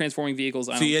 transforming vehicles,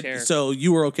 I don't care. So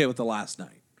you were okay with The Last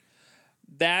Night?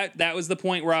 That was the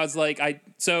point where I was like,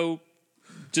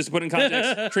 just to put in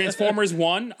context, Transformers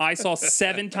 1, I saw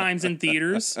 7 times in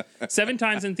theaters, 7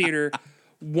 times in theater,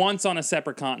 once on a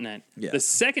separate continent. Yeah. The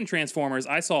second Transformers,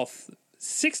 I saw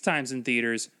 6 times in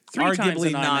theaters, 3 times Arguably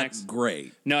in not IMAX.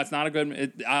 great. No, it's not a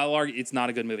good. I'll argue it's not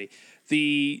a good movie.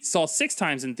 Saw 6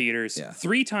 times in theaters, Yeah.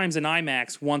 3 times in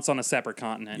IMAX, once on a separate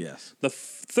continent. Yes. The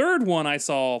third one I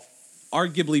saw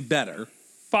Arguably better.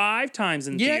 5 times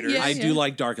in Yeah, theaters. yeah. I do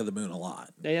like Dark of the Moon a lot.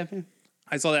 Yeah.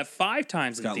 I saw that 5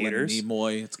 times in Got Leonard theaters.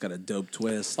 Nimoy. It's got a dope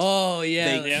twist. Oh,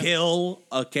 yeah. They yeah. kill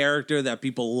a character that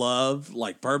people love,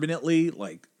 like, permanently.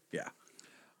 Like, yeah.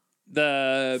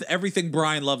 Everything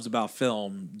Brian loves about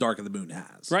film, Dark of the Moon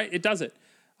has. Right, it does it.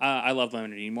 I love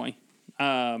Leonard Nimoy.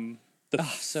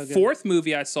 So good. Fourth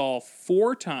movie I saw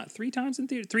 3 times in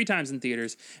theaters, 3 times in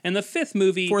theaters, and the fifth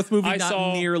movie Fourth movie I not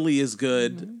saw nearly as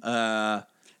good.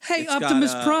 Hey, It's got,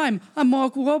 Optimus Prime. I'm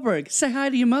Mark Wahlberg. Say hi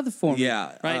to your mother for me.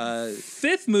 Yeah. right.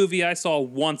 Fifth movie I saw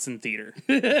once in theater.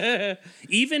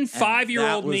 Even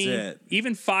 5-year-old that was me, it.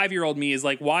 even 5-year-old me is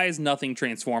like, why is nothing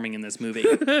transforming in this movie?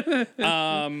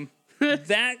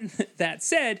 That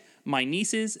said, my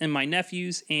nieces and my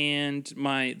nephews and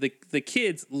the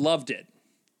kids loved it.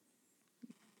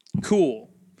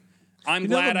 Cool. I'm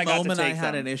glad I got to moment take I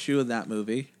had them. an issue with that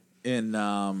movie in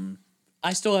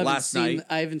I still haven't Last seen. night.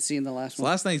 I haven't seen the last one.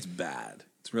 Last Night's bad.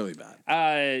 It's really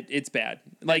bad. It's bad.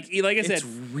 Like I said, It's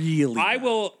really I bad.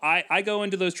 will. I go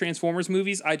into those Transformers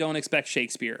movies. I don't expect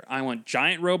Shakespeare. I want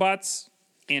giant robots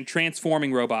and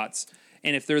transforming robots.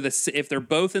 And if they're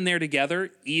both in there together,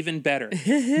 even better.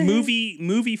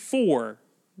 movie 4.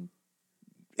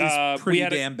 pretty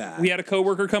damn bad. We had a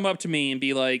coworker come up to me and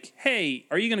be like, "Hey,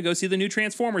 are you going to go see the new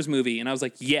Transformers movie?" And I was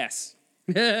like, "Yes."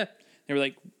 They were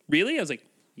like, "Really?" I was like,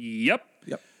 "Yep."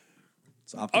 Yep.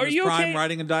 It's Optimus you Prime okay?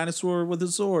 riding a dinosaur with a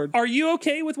sword. Are you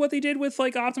okay with what they did with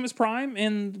like Optimus Prime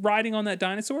and riding on that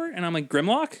dinosaur? And I'm like,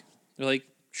 Grimlock? They're like,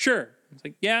 sure. I was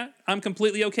like, yeah, I'm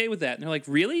completely okay with that. And they're like,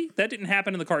 really? That didn't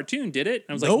happen in the cartoon, did it?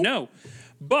 And I was Nope. like, no.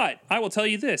 But I will tell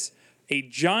you this: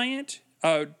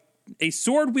 a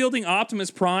sword-wielding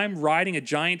Optimus Prime riding a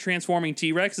giant transforming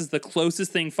T-Rex is the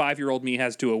closest thing 5-year-old me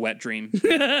has to a wet dream. It's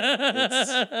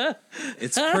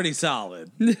pretty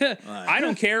solid. I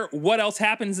don't care what else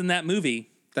happens in that movie.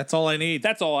 That's all I need.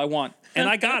 That's all I want. And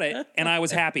I got it, and I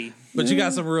was happy. But you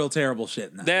got some real terrible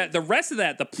shit in that. The rest of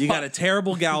that, the You got a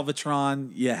terrible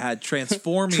Galvatron. You had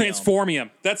Transformium. Transformium.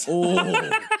 That's Oh.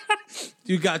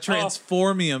 You got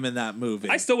Transformium in that movie.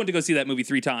 I still went to go see that movie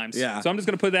 3 times. Yeah. So I'm just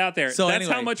going to put that out there. So That's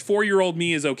how anyway, much 4-year-old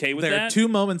me is okay with there that. are 2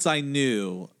 moments I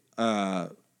knew I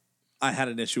had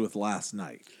an issue with last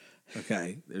night.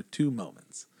 Okay, there are 2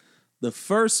 moments. The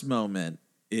first moment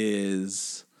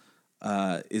is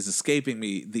escaping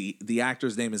me. The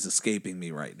actor's name is escaping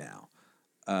me right now.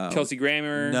 Kelsey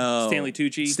Grammer, No, Stanley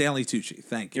Tucci. Stanley Tucci.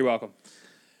 Thank you. You're welcome.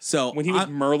 So When he was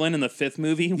Merlin in the 5th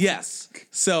movie. yes.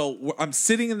 So I'm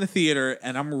sitting in the theater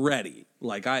and I'm ready.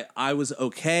 Like I was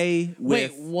okay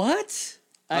with. Wait, what?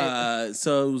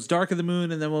 So it was Dark of the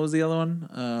Moon, and then what was the other one?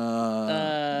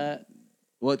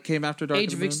 What came after Dark Age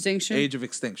of of the Moon? Extinction? Age of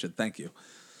Extinction. Thank you.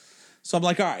 So I'm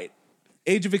like, all right.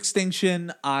 Age of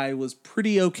Extinction, I was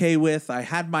pretty okay with. I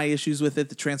had my issues with it.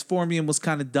 The Transformium was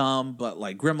kind of dumb, but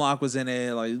like Grimlock was in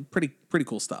it. Like pretty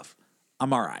cool stuff.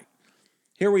 I'm all right.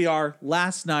 Here we are.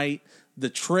 Last night, the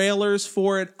trailers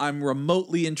for it, I'm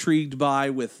remotely intrigued by,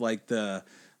 with like the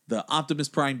Optimus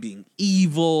Prime being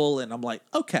evil, and I'm like,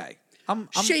 okay, I'm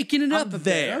Shaking it I'm up a bit.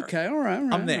 there. Okay, all right.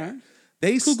 I'm there.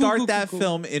 They start that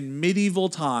film in medieval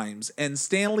times, and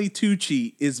Stanley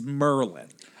Tucci is Merlin,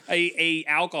 A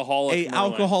alcoholic Merlin.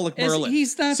 alcoholic Is- Merlin.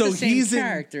 he's not the same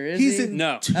character, is he's he? in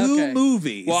No. 2 Okay.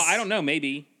 movies. Well, I don't know.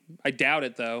 Maybe. I doubt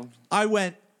it, though. I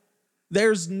went,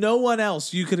 there's no one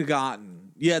else you could have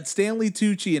gotten. You had Stanley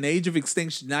Tucci in Age of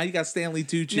Extinction. Now you got Stanley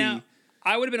Tucci. Now,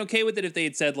 I would have been okay with it if they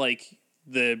had said, like,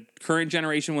 the current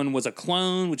generation one was a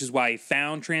clone, which is why he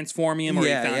found Transformium, or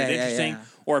Yeah, he found yeah, it yeah, interesting, yeah.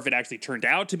 or if it actually turned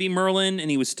out to be Merlin and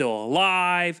he was still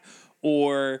alive,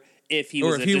 or if he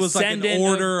or was if a he was like an descendant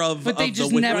order of But they of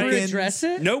just the never Wiccans. address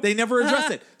it. Nope. They never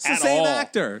address it. It's the At same all.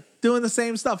 actor doing the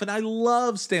same stuff, and I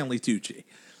love Stanley Tucci.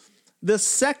 The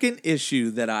second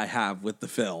issue that I have with the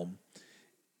film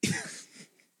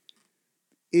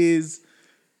is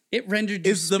It rendered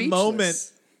you the speechless.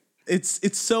 moment.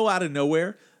 It's so out of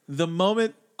nowhere. The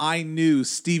moment I knew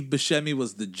Steve Buscemi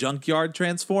was the Junkyard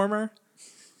Transformer,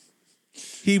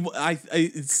 and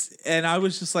I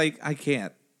was just like, I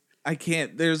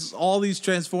can't. There's all these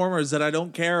Transformers that I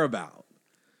don't care about.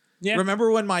 Yeah.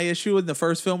 Remember when my issue in the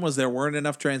first film was there weren't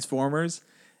enough Transformers?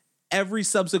 Every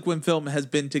subsequent film has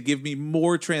been to give me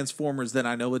more Transformers than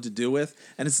I know what to do with,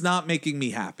 and it's not making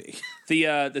me happy.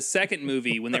 The second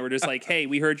movie, when they were just like, hey,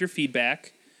 we heard your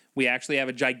feedback. We actually have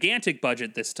a gigantic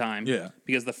budget this time. Yeah.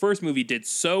 Because the first movie did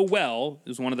so well. It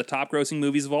was one of the top grossing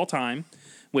movies of all time,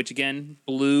 which again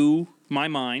blew my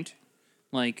mind.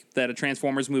 Like that a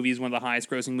Transformers movie is one of the highest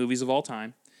grossing movies of all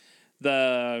time.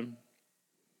 They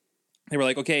were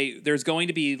like, okay, there's going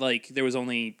to be like, there was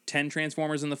only 10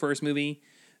 Transformers in the first movie.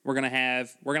 We're gonna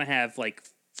have like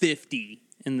 50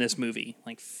 in this movie,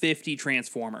 like 50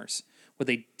 Transformers. What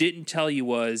they didn't tell you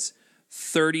was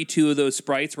 32 of those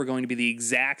sprites were going to be the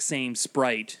exact same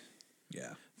sprite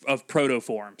Yeah. of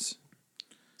protoforms.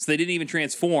 So they didn't even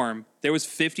transform. There was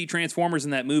 50 Transformers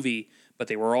in that movie, but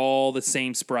they were all the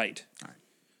same sprite.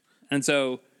 And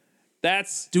so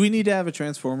that's, Do we need to have a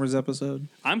Transformers episode?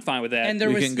 I'm fine with that. And there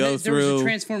We was can go there was through a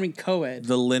transforming co-ed.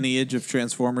 The lineage of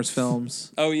Transformers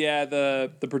films. oh yeah,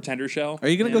 the Pretender show. Are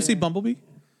you going to go see Bumblebee?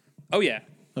 Oh yeah.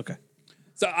 Okay.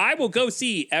 So I will go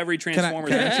see every Can I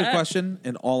Transformers. ask you a question?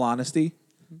 In all honesty,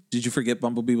 did you forget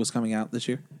Bumblebee was coming out this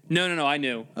year? No, I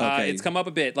knew. Okay. It's come up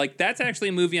a bit. Like that's actually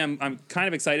a movie I'm kind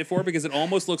of excited for because it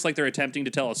almost looks like they're attempting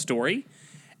to tell a story,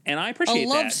 and I appreciate A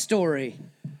love that. story.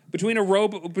 Between a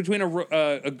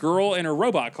girl and a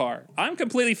robot car, I'm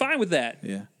completely fine with that.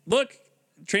 Yeah. Look,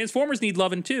 Transformers need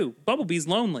loving too. Bumblebee's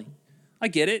lonely. I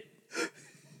get it.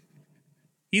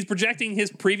 He's projecting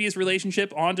his previous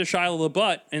relationship onto Shia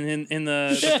LaBeouf in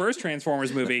the first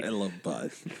Transformers movie. I love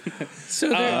Bud. So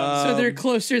they're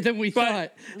closer than we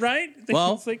thought. But, right?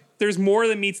 Well- It's like there's more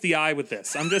than meets the eye with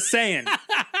this. I'm just saying.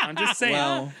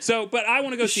 Well- So, but I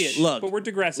want to go see it. Look, but we're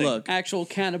digressing. Look, Actual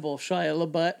cannibal Shia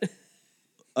LaBeouf.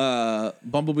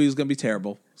 Bumblebee is going to be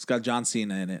terrible. It's got John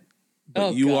Cena in it. But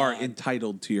Oh, you are God.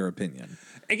 entitled to your opinion.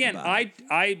 Again,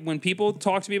 I when people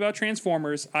talk to me about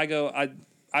Transformers, I go,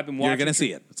 I've been watching. You're going to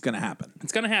see it. It's going to happen.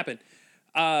 It's going to happen.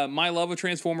 My love of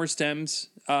Transformers stems.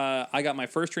 I got my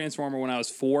first Transformer when I was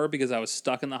 4 because I was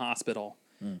stuck in the hospital,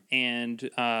 and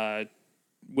I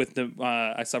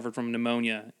suffered from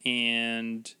pneumonia,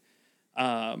 and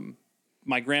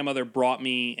my grandmother brought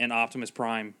me an Optimus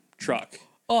Prime truck.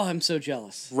 Oh, I'm so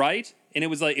jealous. Right, and it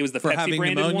was the For Pepsi having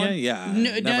branded pneumonia? one. Yeah.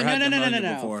 No, Never had pneumonia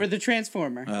no. before. For the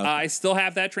Transformer. I still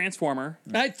have that Transformer.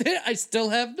 I still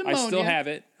have pneumonia. I still have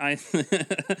it.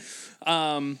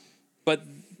 But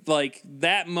like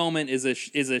that moment is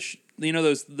you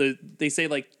know they say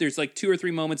like there's like 2 or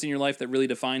 3 moments in your life that really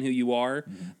define who you are.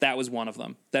 That was one of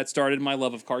them. That started my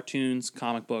love of cartoons,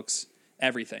 comic books,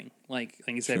 everything. Like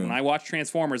you said, True. when I watch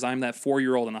Transformers, I'm that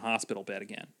 4-year-old in a hospital bed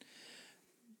again.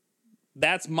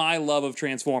 That's my love of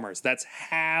Transformers. That's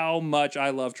how much I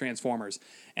love Transformers.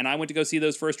 And I went to go see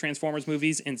those first Transformers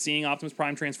movies, and seeing Optimus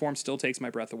Prime transform still takes my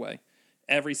breath away.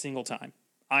 Every single time.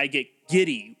 I get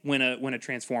giddy when a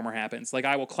Transformer happens. Like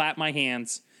I will clap my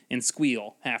hands and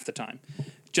squeal half the time.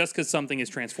 Just because something is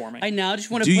transforming. I now just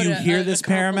want to Do put you a, hear a, this, a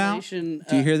Paramount? compilation,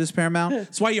 Do you hear this, Paramount?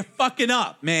 That's why you're fucking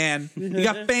up, man. You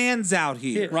got fans out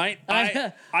here. right?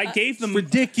 I gave them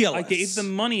ridiculous. I gave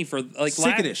them money for like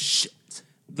Sick of this shit.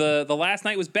 The last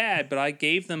night was bad, but I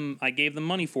gave them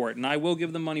money for it, and I will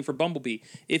give them money for Bumblebee.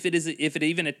 If it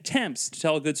even attempts to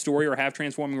tell a good story or have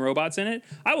transforming robots in it,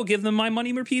 I will give them my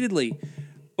money repeatedly.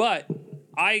 But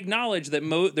I acknowledge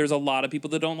that there's a lot of people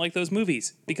that don't like those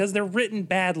movies because they're written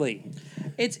badly.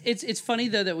 It's funny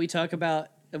though that we talk about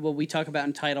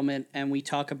entitlement and we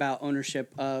talk about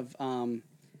ownership of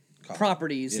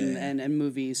properties and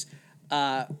movies.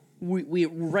 We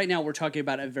right now we're talking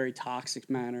about a very toxic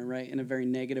manner, right? In a very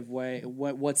negative way.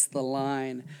 What's the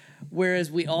line? Whereas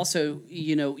we also,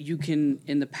 you can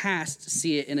in the past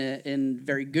see it in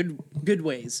very good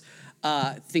ways.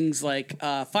 Things like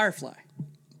Firefly.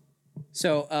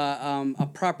 So a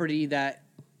property that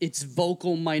it's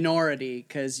vocal minority,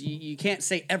 because you can't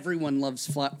say everyone loves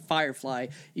Firefly.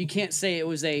 You can't say it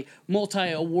was a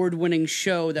multi-award-winning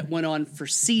show that went on for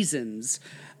seasons.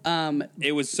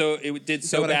 It was it did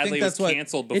so but I think badly it was that's what-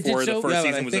 canceled did before so- the first Yeah, but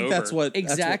season I was think over. that's what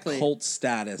Exactly. That's what cult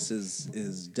status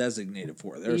is designated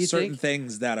for. There are You certain think?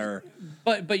 things that are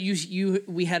But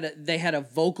they had a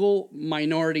vocal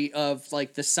minority of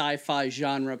like the sci-fi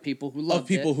genre people who loved of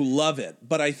people it. who love it.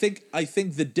 But I think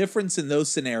the difference in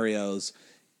those scenarios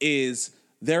is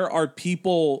there are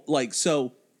people like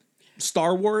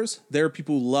Star Wars. There are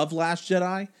people who love Last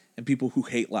Jedi and people who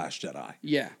hate Last Jedi.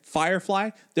 Yeah.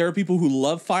 Firefly. There are people who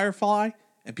love Firefly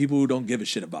and people who don't give a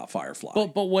shit about Firefly.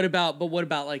 But what about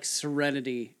like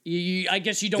Serenity? I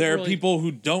guess you don't. There are really, people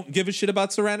who don't give a shit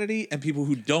about Serenity and people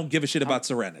who don't give a shit about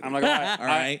Serenity. I'm not gonna lie. All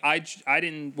right. I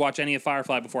didn't watch any of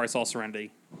Firefly before I saw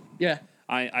Serenity. Yeah.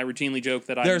 I routinely joke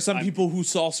that There are some people who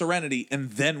saw Serenity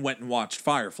and then went and watched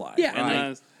Firefly. Yeah. And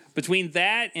right? between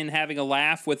that and having a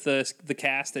laugh with the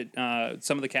cast at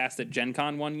some of the cast at Gen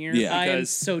Con one year, Yeah. I am because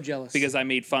so jealous. because I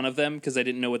made fun of them because I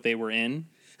didn't know what they were in.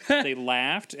 They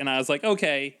laughed, and I was like,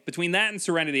 okay. Between that and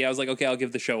Serenity, I was like, okay, I'll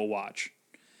give the show a watch.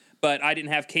 But I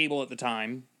didn't have cable at the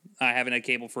time. I haven't had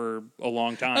cable for a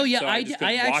long time. Oh yeah, so I just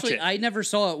couldn't watch actually it. I never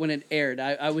saw it when it aired.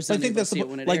 I was I unable think that's to see it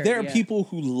when it like aired. there are yeah. people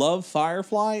who love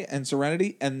Firefly and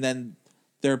Serenity, and then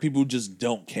there are people who just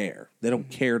don't care. They don't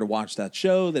care to watch that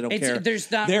show. They don't It's- care.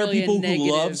 there's not there really are a people who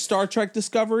negative- love Star Trek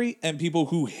Discovery and people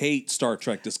who hate Star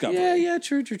Trek Discovery. Yeah,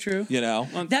 true. You know,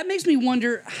 That makes me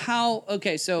wonder how.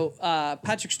 Okay, so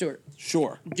Patrick Stewart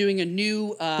sure. doing a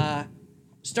new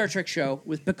Star Trek show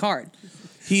with Picard.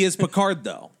 He is Picard,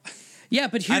 though. Yeah,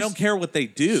 but here's, I don't care what they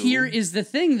do. Here is the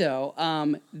thing, though.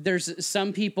 There's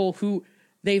some people who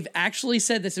they've actually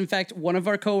said this. In fact, one of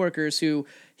our coworkers, who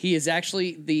he was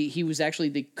actually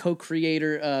the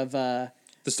co-creator of the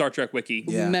Star Trek wiki.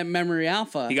 Yeah. Memory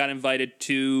Alpha. He got invited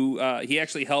to. He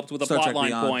actually helped with a Star Trek plotline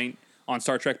Beyond. point on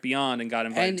Star Trek Beyond and got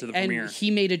invited to the premiere. And he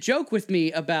made a joke with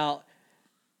me about.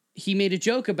 He made a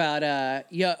joke about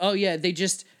they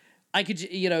just I could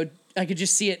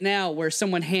just see it now where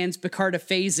someone hands Picard a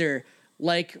phaser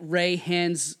like Rey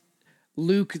hands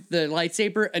Luke the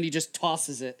lightsaber and he just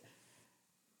tosses it.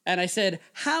 And I said,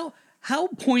 how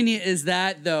poignant is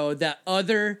that though, that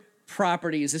other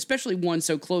properties, especially one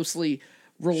so closely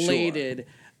related,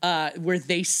 where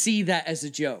they see that as a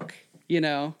joke, you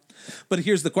know? But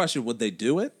here's the question: would they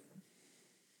do it?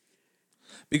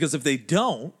 Because if they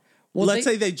don't, Well, let's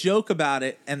say they joke about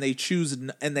it and they choose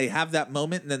and they have that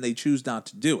moment and then they choose not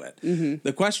to do it. Mm-hmm.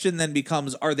 The question then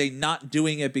becomes: are they not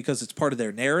doing it because it's part of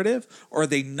their narrative, or are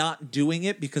they not doing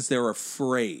it because they're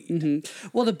afraid? Mm-hmm.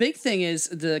 Well, the big thing is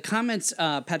the comments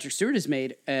Patrick Stewart has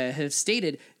made have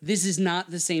stated this is not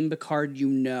the same Picard you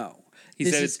know. He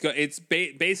This said it's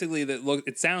basically that. Look,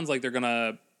 it sounds like they're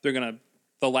gonna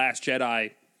the Last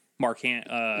Jedi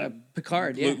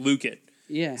Picard, yeah. Luke it.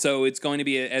 Yeah. So it's going to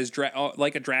be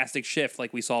like a drastic shift,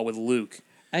 like we saw with Luke,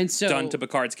 And so done to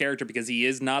Picard's character because he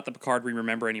is not the Picard we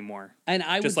remember anymore. and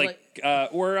I Just would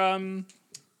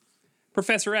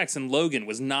Professor X and Logan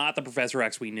was not the Professor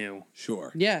X we knew.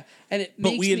 Sure. yeah, and it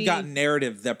But makes we had me, gotten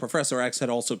narrative that Professor X had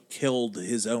also killed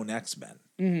his own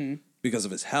X-Men because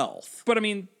of his health. But I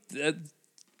mean,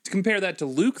 compare that to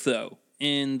Luke though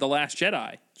in The Last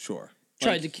Jedi. Sure.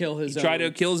 tried to kill his He tried to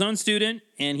own. kill his own student,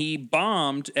 and he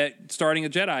bombed at starting a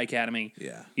Jedi Academy.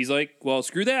 Yeah. He's like, well,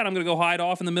 screw that. I'm going to go hide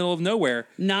off in the middle of nowhere.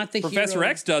 Not the Professor hero.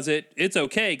 X does it. It's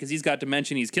okay because he's got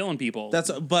dimension. He's killing people.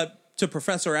 But to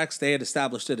Professor X, they had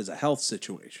established it as a health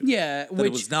situation. Yeah, That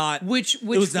it was not. which it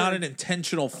was for, not an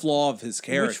intentional flaw of his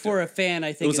character. which for a fan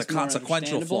I think it was is a more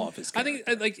consequential flaw of understandable. his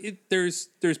I character. think there's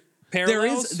there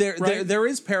parallels. is there right? there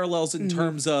is parallels in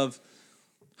terms of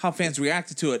how fans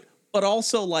reacted to it, but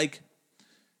also like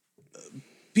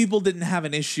people didn't have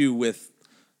an issue with.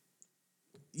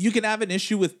 You can have an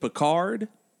issue with Picard,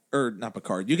 or not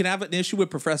Picard. You can have an issue with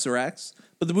Professor X,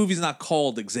 but the movie's not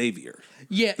called Xavier.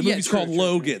 Yeah, The movie's true, called true,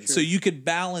 Logan, true. so you could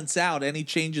balance out any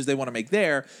changes they want to make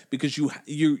there because you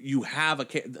have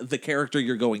the character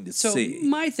you're going to So see.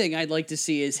 my thing I'd like to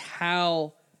see is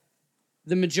how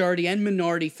the majority and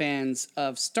minority fans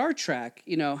of Star Trek,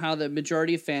 how the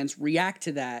majority of fans react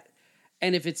to that.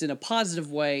 And if it's in a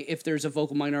positive way, if there's a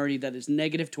vocal minority that is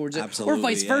negative towards it, Absolutely, or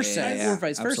vice yeah, versa, yeah, or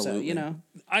vice versa, absolutely.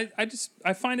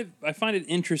 I find it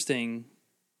interesting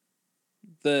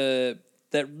that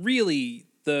really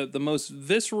the most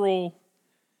visceral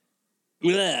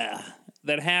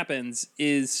that happens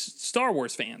is Star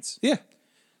Wars fans. Yeah,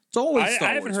 it's always I Star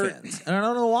haven't Wars heard- fans, and I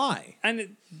don't know why.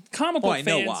 And comic book Well, I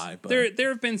know fans, why, but- there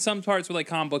have been some parts where like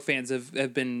comic book fans have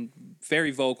been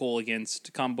very vocal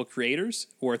against comic book creators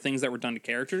or things that were done to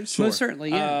characters. Most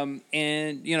certainly, yeah.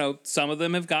 And some of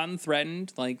them have gotten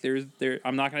threatened. Like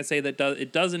I'm not going to say that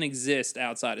it doesn't exist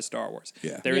outside of Star Wars.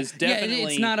 Yeah. There is definitely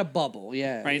it's not a bubble.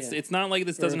 Yeah, right. yeah. It's not like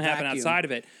this Or a doesn't happen vacuum. outside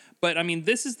of it. But I mean,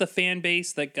 this is the fan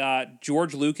base that got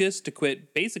George Lucas to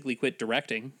basically quit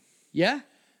directing. Yeah.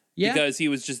 Because he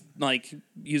was just like,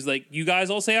 you guys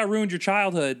all say I ruined your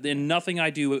childhood, and nothing I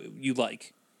do you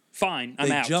like. Fine, I'm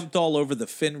They out. jumped all over the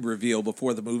Finn reveal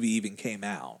before the movie even came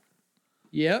out.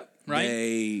 Yep. Right?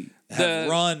 They have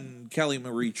run Kelly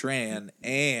Marie Tran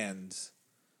and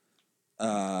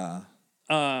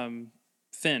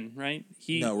Finn, right?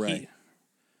 They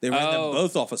ran them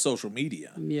both off of social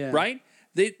media. Yeah. Right?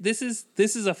 This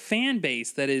is a fan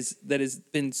base that has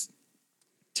been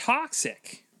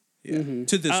toxic, To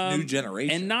this new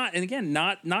generation.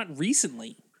 and not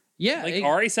recently. Yeah. Like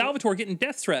R.A. Salvatore getting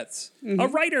death threats, a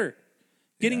writer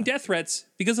getting death threats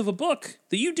because of a book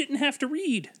that you didn't have to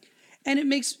read. And it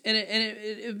makes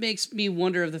it makes me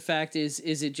wonder of the fact is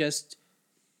it just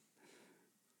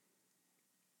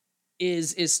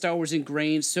is Star Wars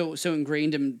ingrained so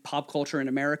ingrained in pop culture in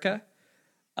America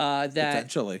that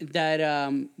Potentially.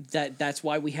 that's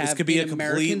why we have This could be a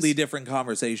Americans. completely different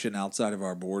conversation outside of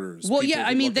our borders. Well, People yeah,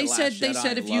 I who mean, look they at said Last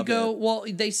Jedi if and you love go, it. well,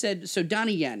 they said so.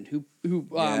 Donnie Yen,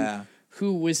 Yeah.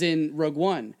 who was in Rogue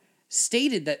One,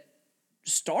 stated that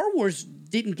Star Wars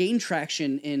didn't gain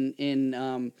traction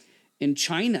in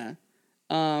China.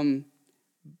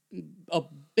 A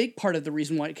big part of the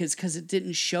reason why, because it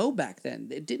didn't show back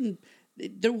then.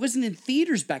 There wasn't in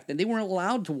theaters back then. They weren't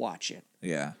allowed to watch it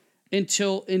Yeah.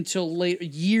 until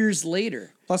years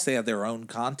later. Plus, they had their own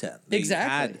content. They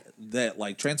Exactly. had that,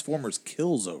 like, Transformers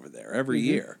kills over there every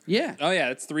year. Yeah. Oh yeah,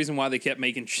 that's the reason why they kept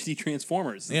making shitty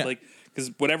Transformers. Yeah. Like because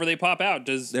whatever they pop out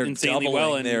does They're insanely doubling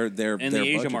well in their in their the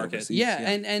Asia budget market. overseas.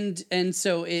 Yeah, and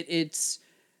so it's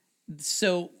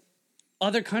so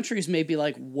other countries may be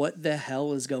like, what the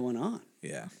hell is going on?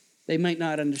 Yeah. They might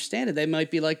not understand it. They might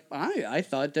be like, I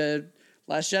thought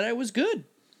Last Jedi was good.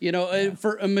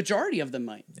 For a majority of them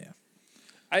might. Yeah.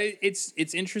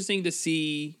 It's interesting to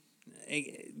see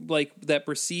like that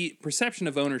perception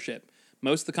of ownership.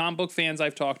 Most of the comic book fans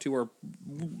I've talked to are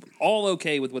all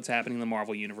okay with what's happening in the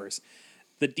Marvel universe.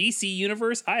 The DC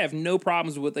universe, I have no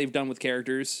problems with what they've done with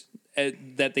characters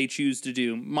that they choose to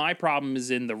do. My problem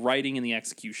is in the writing and the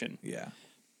execution. Yeah.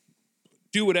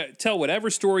 Tell whatever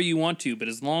story you want to, but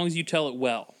as long as you tell it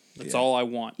well, that's all I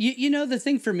want. The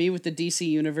thing for me with the DC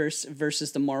universe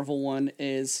versus the Marvel one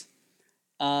is,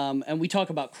 and we talk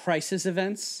about crisis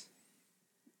events,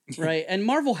 right? And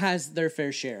Marvel has their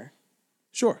fair share.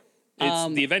 Sure.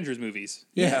 It's the Avengers movies.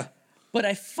 Yeah. But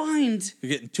I find You're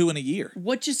getting 2 in a year.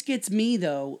 what just gets me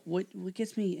though, what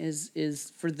gets me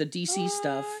is for the DC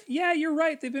stuff. Yeah, you're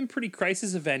right. They've been pretty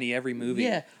crisis event-y every movie.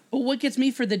 Yeah, but what gets me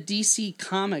for the DC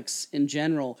comics in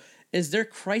general is their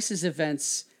crisis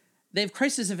events. They have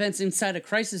crisis events inside of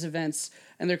crisis events,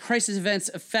 and their crisis events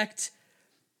affect.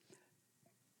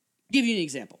 Give you an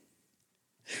example.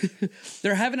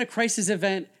 They're having a crisis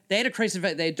event. They had a crisis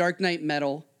event. They had Dark Knight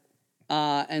Metal,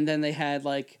 and then they had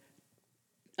like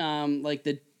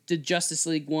the Justice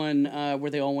League one where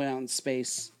they all went out in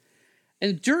space.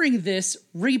 And during this,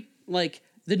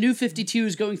 the New 52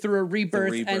 is going through a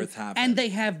rebirth, rebirth happened. and they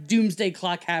have Doomsday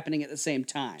Clock happening at the same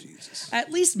time. Jesus.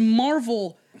 At least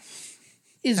Marvel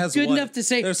is Has good one- enough to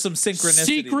say there's some synchronicity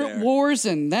Secret there. Wars,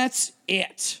 and that's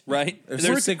it. Right? There's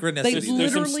There's, some synchronicity they there's there. some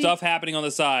literally- stuff happening on the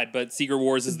side, but Secret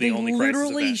Wars is the They only crisis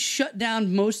literally event. shut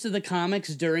down most of the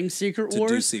comics during Secret to do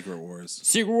Wars. Secret Wars.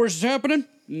 Secret Wars is happening.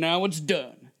 Now it's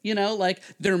done.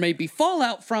 There may be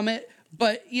fallout from it,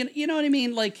 but you know what I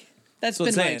mean? Like, that's So been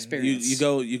it's my saying experience.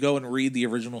 you go and read the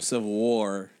original Civil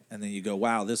War, and then you go,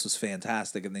 wow, this was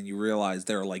fantastic, and then you realize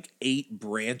there are like 8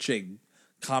 branching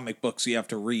comic books you have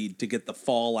to read to get the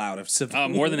fallout of Civil War.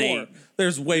 More than 8.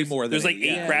 There's way more than There's like 8. 8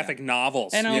 Yeah. graphic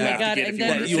novels And oh you my have God, to get and if you then-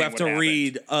 That understand you have what to happened.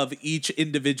 read of each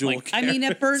individual Like, I mean,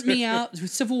 it burnt me out.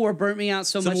 Civil War burnt me out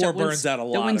so Civil much War that when, burns out a that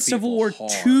lot when of Civil people War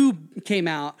hard. 2 came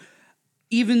out,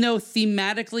 even though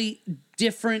thematically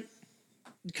different,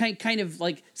 kind of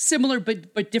like similar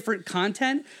but different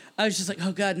content, I was just like,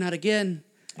 oh God, not again.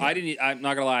 I'm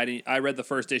not gonna lie. I read the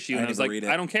first issue and I didn't was like, read it.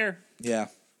 I don't care. Yeah.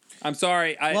 I'm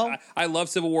sorry. Well- I love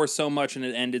Civil War so much and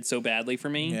it ended so badly for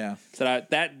me. Yeah.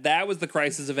 That was the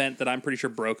crisis event that I'm pretty sure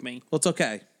broke me. Well, it's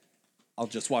okay. I'll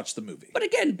just watch the movie. But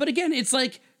again, it's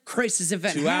like crisis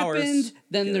event 2 hours. happened,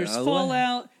 then Get there's out of the way.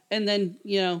 fallout, and then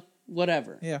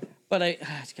whatever. Yeah. But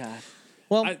God.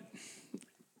 Well, I-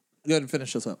 go ahead and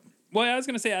finish this up. Well, I was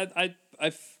gonna say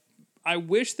I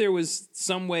wish there was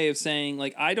some way of saying,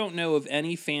 like, I don't know of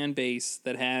any fan base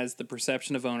that has the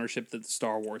perception of ownership that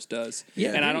Star Wars does. Yeah,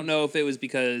 and I agreed. don't know if it was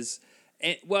because,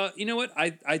 well, you know what?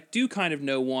 I do kind of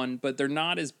know one, but they're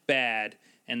not as bad,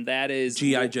 and that is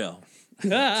G.I. Joe.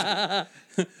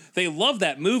 They love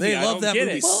that movie. They I love don't that get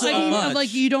movie it. Well, so I mean, much.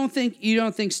 like you don't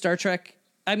think Star Trek.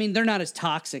 I mean, they're not as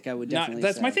toxic. I would definitely.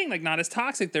 That's say. my thing. Like, not as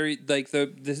toxic. They're like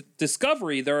the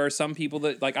Discovery. There are some people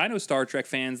that, like, I know Star Trek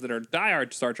fans that are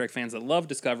diehard Star Trek fans that love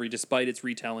Discovery despite its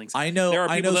retellings. I know. there are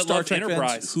people that Star love Trek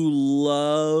Enterprise. fans who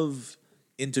love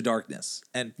Into Darkness,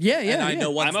 and Yeah, and I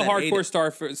know ones I'm a that hate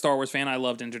hardcore it. Star Wars fan. I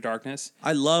loved Into Darkness.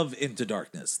 I love Into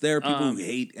Darkness. There are people who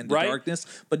hate Into right? Darkness,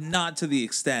 but not to the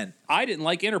extent. I didn't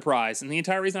like Enterprise, and the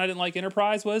entire reason I didn't like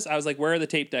Enterprise was I was like, where are the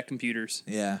tape deck computers?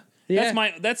 Yeah. Yeah.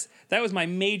 That was my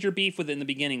major beef with it in the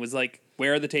beginning. Was like,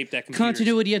 where are the tape deck computers?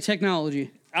 Continuity of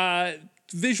technology.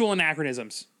 Visual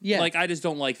anachronisms. Yeah. Like, I just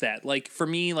don't like that. Like, for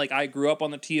me, like, I grew up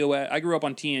on the TOS. I grew up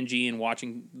on TNG and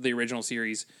watching the original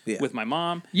series Yeah. with my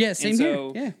mom. Yeah, same And here.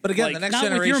 so, Yeah. But again, like, the next not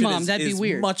with your generation mom, is, that'd be is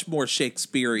weird. much more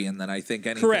Shakespearean than I think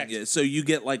anything Correct. is. So you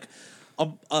get like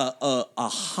a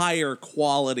higher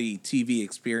quality TV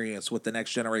experience with the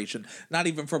next generation, not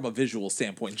even from a visual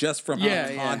standpoint, just from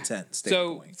a content So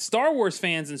standpoint. Star Wars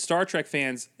fans and Star Trek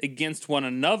fans against one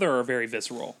another are very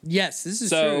visceral. Yes, this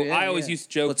is So true. Yeah, I always yeah. used to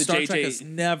joke But that Star JJ Trek has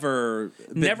never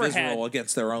been Never visceral had-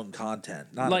 against their own content.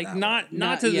 Not in like that not way.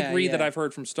 not to the Yeah, degree that yeah. I've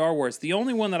heard from Star Wars. The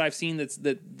only one that I've seen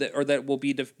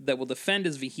that will defend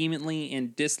as vehemently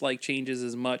and dislike changes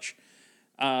as much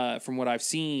from what I've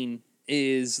seen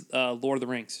is Lord of the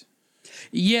Rings.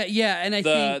 Yeah, and I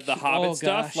think The Hobbit oh,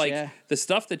 stuff, gosh, like yeah. the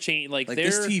stuff that changed, like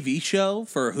This they're. TV show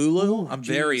for Hulu, I'm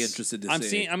very jeez. interested to I'm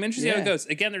see. I'm interested how Yeah. it goes.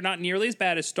 Again, they're not nearly as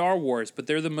bad as Star Wars, but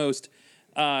they're the most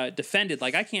defended.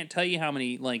 Like, I can't tell you how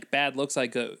many like bad looks I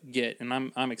get, and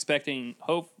I'm expecting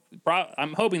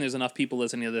I'm hoping there's enough people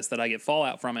listening to this that I get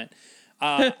fallout from it.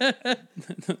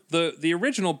 The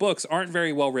original books aren't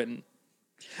very well written.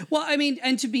 Well, I mean,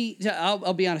 and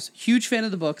I'll be honest, huge fan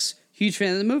of the books, huge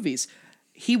fan of the movies.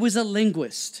 He was a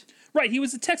linguist. Right, he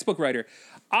was a textbook writer.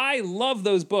 I love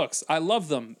those books. I love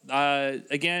them.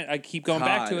 Again, I keep going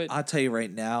back to God, it. I'll tell you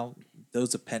right now,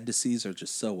 those appendices are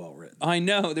just so well written. I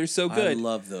know they're so I good.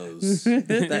 love those.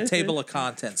 That table of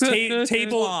contents. Table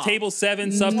 7,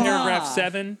 subparagraph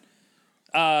 7,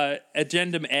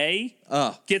 addendum A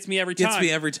gets me every time. Gets me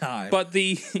every time. But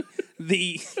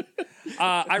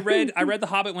I read The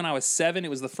Hobbit when I was 7. It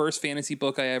was the first fantasy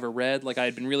book I ever read. Like, I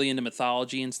had been really into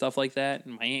mythology and stuff like that,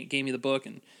 and my aunt gave me the book.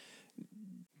 And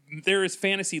there is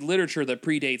fantasy literature that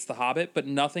predates The Hobbit, but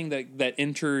nothing that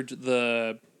entered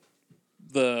the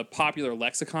popular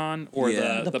lexicon or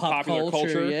Yeah. the The pop popular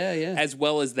culture, culture yeah. as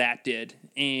well as that did.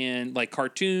 And like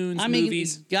cartoons, I mean,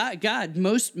 movies. God,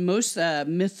 most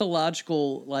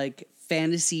mythological, like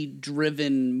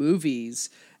fantasy-driven movies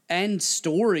and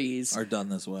stories are done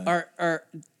this way. are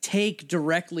take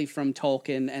directly from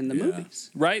Tolkien and the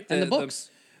movies Right, and the books.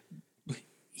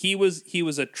 He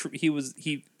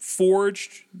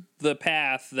forged the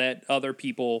path that other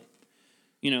people,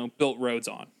 built roads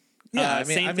on. Yeah,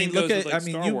 same thing goes with, like,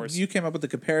 Star Wars. you came up with the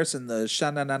comparison, the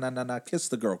Sha-na-na-na-na-na Kiss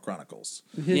the Girl Chronicles.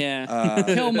 Yeah,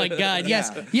 Oh my God! Yes,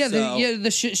 Yeah,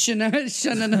 the so-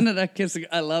 Shannara Kiss.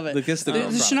 I love it. The Kiss the Girl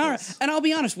Shannara. Chronicles. And I'll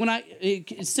be honest, when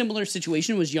similar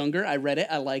situation was younger, I read it,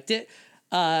 I liked it.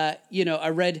 I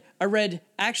read.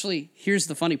 Actually, here's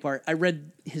the funny part. I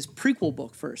read his prequel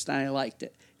book first, and I liked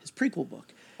it. His prequel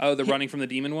book. Oh, the Running from the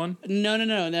Demon one. No.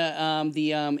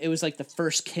 It was like the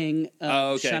first king.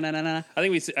 Oh, okay. Shannara.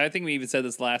 I think we even said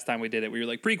this last time we did it. We were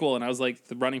like prequel, and I was like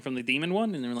the Running from the Demon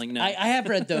one, and they were like, no. I have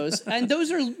read those, and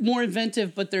those are more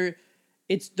inventive, but they're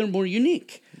more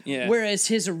unique. Yeah. Whereas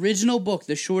his original book,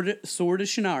 The Sword of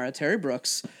Shannara, Terry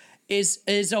Brooks,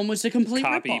 is almost a complete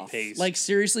Copy ripoff. paste. Like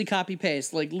seriously, copy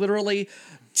paste. Like literally,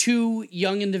 two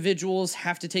young individuals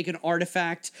have to take an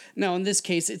artifact. Now, in this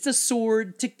case, it's a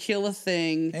sword to kill a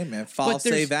thing. Hey man, file But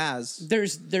there's- save as.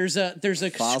 There's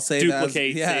a File save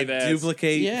Duplicate, as. Yeah, save as.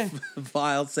 duplicate. Yeah.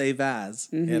 File save as.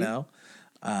 You know.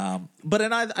 But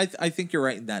I think you're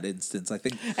right in that instance. I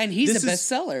think, And he's this a is-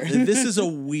 bestseller. This is a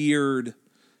weird.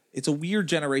 It's a weird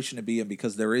generation to be in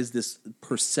because there is this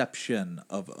perception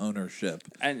of ownership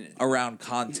And- around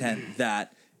content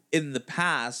that in the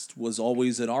past was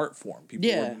always an art form. People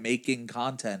Yeah. were making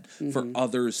content for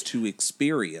others to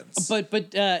experience.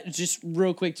 But just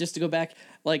real quick, just to go back,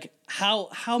 like how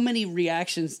many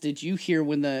reactions did you hear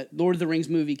when the Lord of the Rings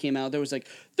movie came out? There was like,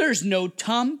 "There's no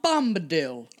Tom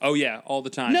Bombadil, Oh yeah, all the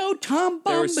time. no Tom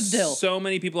There were Bombadil," so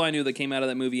many people I knew that came out of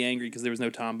that movie angry because there was no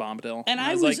Tom Bombadil. and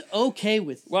I was like, okay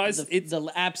with Well, it's-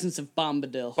 the absence of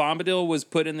Bombadil. Bombadil was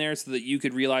put in there so that you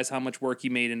could realize how much work he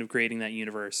made into creating that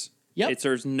universe. Yep. It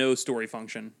serves no story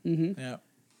function. Yeah.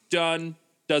 Done.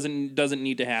 Doesn't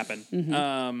need to happen.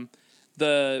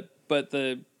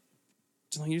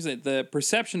 The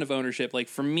perception of ownership, like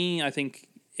for me, I think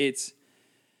it's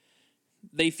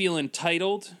they feel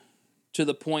entitled to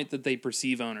the point that they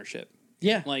perceive ownership.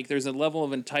 Yeah, Like there's a level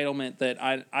of entitlement that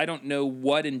I don't know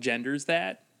what engenders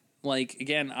that. Like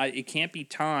again, it can't be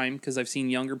time because I've seen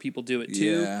younger people do it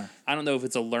too. Yeah. I don't know if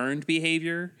it's a learned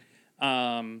behavior,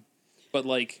 but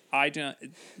like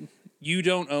you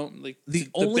don't own like The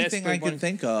only best thing I can one-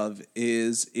 think of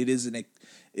is it is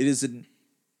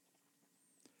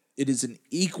an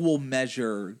equal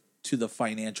measure to the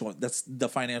financial. That's the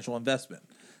financial investment.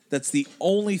 That's the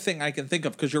only thing I can think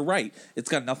of because you're right. It's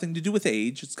got nothing to do with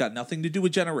age. It's got nothing to do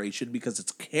with generation because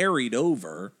it's carried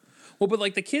over. Well, but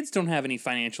like the kids don't have any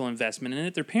financial investment in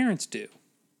it; their parents do.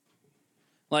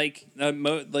 Like,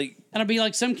 like and I'll be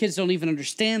like, some kids don't even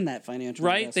understand that financial.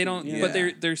 right? They investment. don't, Yeah.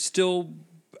 but they're still.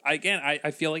 Again,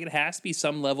 I feel like it has to be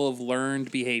some level of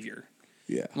learned behavior.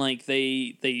 Yeah. Like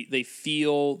they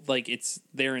feel like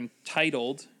they're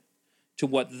entitled to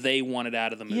what they wanted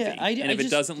out of the movie, Yeah, and if it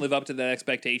just- doesn't live up to that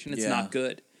expectation, it's Yeah. not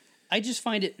good. I just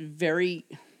find it very.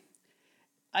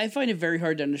 I find it very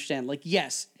hard to understand. Like,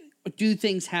 yes, do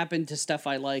things happen to stuff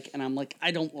I like, and I'm like, I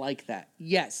don't like that.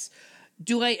 Yes.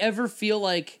 Do I ever feel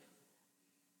like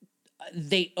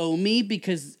they owe me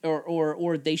because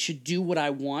or they should do what I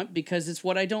want because it's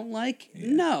what I don't like?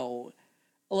 No.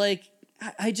 Like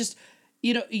I just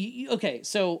okay,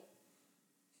 so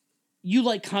you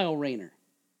like Kyle Rayner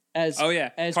as Oh yeah,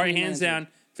 as Cardi Green hands Lantern.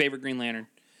 down favorite Green Lantern.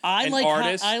 I An like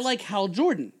artist. I like Hal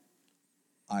Jordan.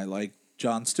 I like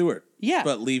John Stewart. Yeah.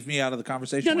 But leave me out of the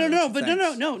conversation. No, when no, I no, was but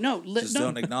thanks. no. Just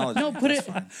don't acknowledge No, it. put That's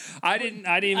it. fine. I didn't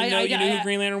even know you knew who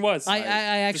Green Lantern was. I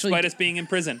actually, despite us being in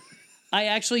prison. I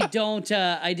actually don't.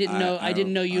 I didn't know. I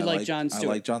didn't know you I like John Stewart. I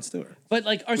like John Stewart. But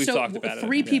like, We've talked about it.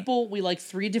 three Yeah. people. We like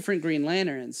three different Green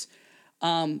Lanterns.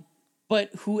 But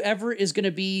whoever is going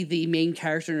to be the main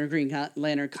character in a Green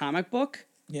Lantern comic book,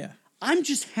 Yeah. I'm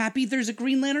just happy there's a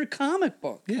Green Lantern comic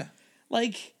book. Yeah.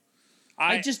 Like,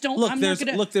 I just don't. Look, I'm there's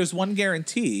not gonna. there's one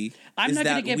guarantee I'm is not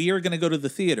gonna that get- we are going to go to the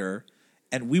theater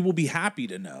and we will be happy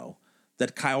to know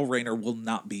that Kyle Rayner will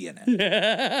not be in it.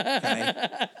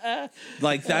 Okay?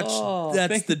 Like that's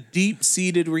the deep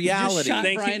seated just reality. shot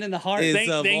Thank Brian you. in the heart. Is- Thank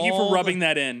of you all for rubbing the-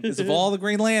 that in. Because of all the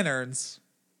Green Lanterns,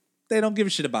 they don't give a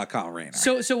shit about Kyle Rayner.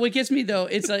 So what gets me though,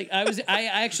 it's like I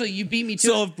actually you beat me to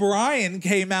So it. if Brian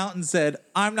came out and said,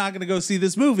 "I'm not going to go see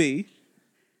this movie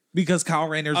because Kyle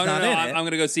Rayner's Oh no, not no, in I'm it,"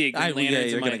 going to go see it. Green yeah,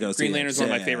 Lantern's you're my, gonna go see Green it. Lantern's one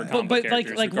of my Yeah, favorite yeah. comic But book like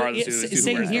characters, regardless of who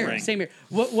same wears the here, ring. same here.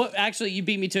 What actually you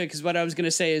beat me to it because what I was gonna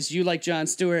say is you like John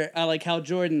Stewart, I like Hal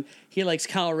Jordan, he likes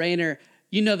Kyle Rayner.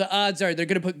 You know the odds are they're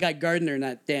gonna put Guy Gardner in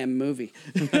that damn movie.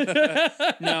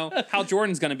 No, Hal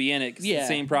Jordan's going to be in it. 'Cause it's Yeah. the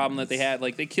same problem that they had.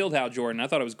 Like they killed Hal Jordan. I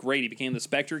thought it was great. He became the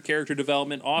Spectre, character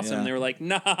development, awesome. Yeah. They were like,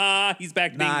 nah, he's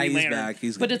back being Nah, Green he's Lantern. back.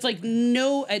 He's But it's like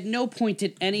at no point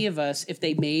did any of us, if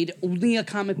they made only a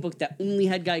comic book that only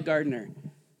had Guy Gardner,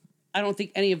 I don't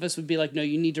think any of us would be like, no,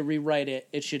 you need to rewrite it.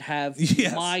 It should have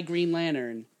Yes. my Green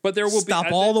Lantern. But there will stop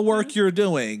be all the work you're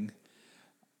doing,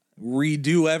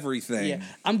 redo everything. Yeah,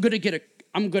 I'm gonna get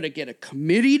a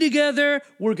committee together.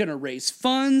 We're gonna raise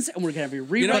funds and we're gonna be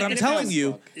rewriting. But I'm a telling comic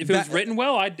you, book. If it was that- written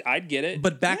well, I'd get it.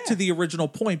 But back to the original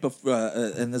point,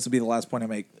 and this will be the last point I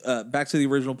make. Back to the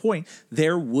original point,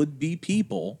 there would be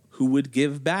people who would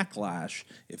give backlash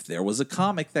if there was a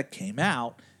comic that came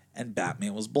out and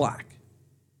Batman was black.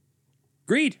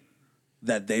 agreed.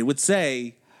 That they would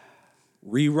say,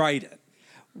 rewrite it.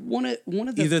 one of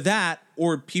the Either that,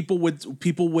 or people would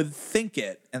think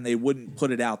it and they wouldn't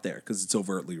put it out there because it's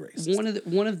overtly racist. one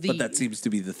of the But that seems to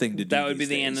be the thing to do. That would be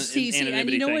these the days. see, and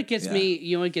anonymity you know thing. what gets Yeah. me?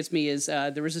 You know what gets me is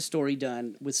there was a story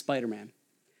done with Spider-Man,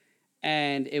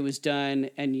 and it was done,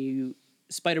 and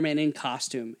Spider-Man in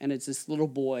costume, and it's this little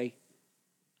boy.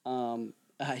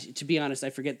 To be honest, I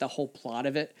forget the whole plot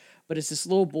of it, but it's this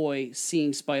little boy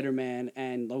seeing Spider-Man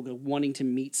and wanting to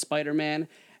meet Spider-Man,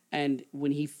 and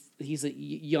when he's a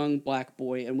young black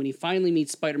boy, and when he finally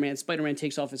meets Spider-Man, Spider-Man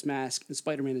takes off his mask, and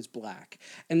Spider-Man is black,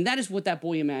 and that is what that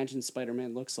boy imagines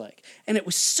Spider-Man looks like, and it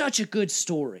was such a good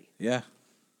story. Yeah.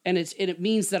 And it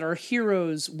means that our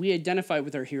heroes, we identify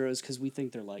with our heroes because we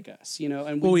think they're like us, you know.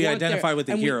 And Well, we want identify with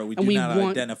the and hero. We do not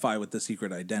identify with the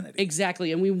secret identity.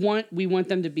 Exactly, and we want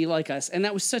them to be like us, and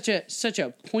that was such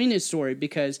a poignant story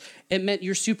because it meant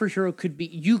your superhero could be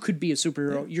a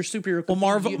superhero. Your superhero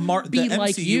could be the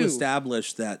like MCU you.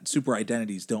 established that super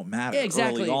identities don't matter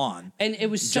Exactly. early on, and it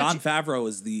was Jon Favreau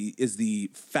is the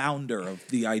founder of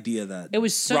the idea that It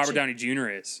was such Robert Downey Jr.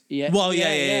 is. Yeah. Well,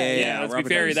 yeah. Yeah, let's Robert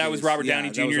be fair. Downey That was Jr.'s Robert yeah, Downey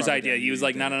that was Jr.'s Robert idea. Downey He was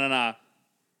like, Jr. no.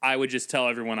 I would just tell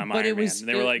everyone I'm But Iron it was- Man.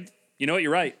 And they were like, you know what?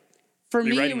 You're right. For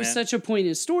me, it Rewriting was that. such a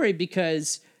poignant story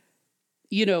because,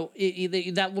 you know,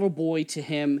 that little boy to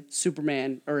him,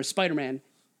 Superman or Spider-Man,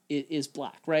 is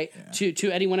black, right? Yeah.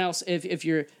 To anyone else, if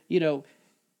you're, you know,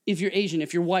 if you're Asian,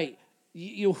 if you're white,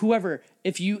 you know, whoever,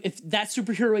 if that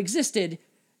superhero existed,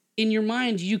 in your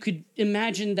mind, you could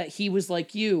imagine that he was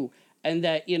like you, and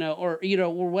that or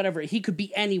whatever. He could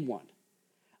be anyone.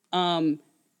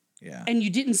 Yeah. And you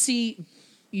didn't see,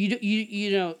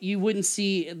 you wouldn't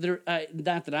see there.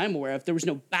 Not that I'm aware of. There was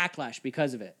no backlash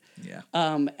because of it. Yeah.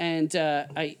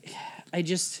 I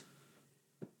just,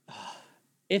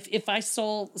 if I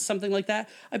saw something like that,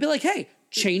 I'd be like, hey,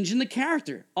 changing the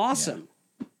character, awesome.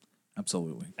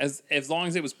 Absolutely. As long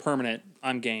as it was permanent,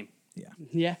 I'm game. Yeah.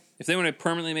 Yeah. If they want to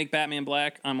permanently make Batman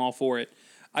black, I'm all for it.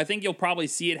 I think you'll probably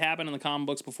see it happen in the comic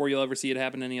books before you'll ever see it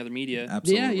happen in any other media.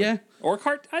 Absolutely. Yeah. Or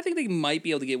I think they might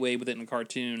be able to get away with it in a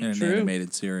cartoon. In an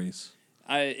animated series.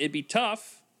 It'd be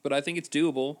tough, but I think it's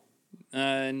doable.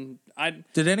 And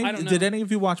Did I don't know. Did any of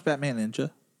you watch Batman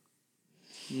Ninja?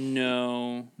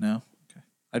 No, No. Okay.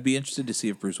 I'd be interested to see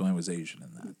if Bruce Wayne was Asian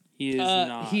in that. he is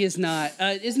not. He is not.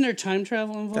 Isn't there time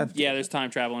travel involved? Yeah, there's time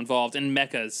travel involved and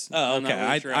mechas. Oh, I'm not okay.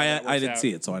 really sure how that I works didn't out. see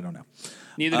it, so I don't know.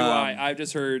 Neither do I. I've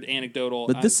just heard anecdotal.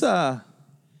 But this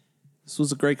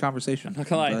was a great conversation. I'm not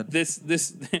gonna lie. glad-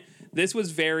 This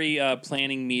was very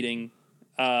planning meeting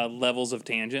levels of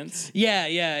tangents. Yeah.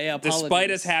 Despite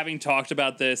Apologies. us having talked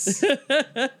about this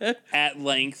at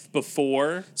length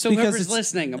before, So Because whoever's it's-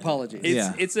 listening, apologies.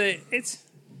 Yeah. it's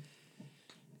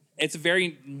a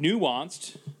very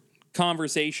nuanced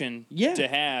conversation to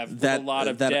have with a lot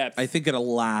of depth. I think it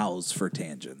allows for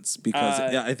tangents because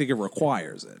I think it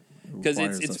requires it. Because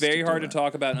Requires it's us very do hard to that.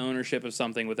 talk about ownership of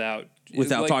something without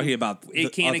talking about the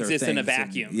it can't other exist in a things and-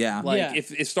 vacuum. yeah. like Yeah.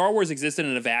 if Star Wars existed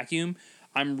in a vacuum,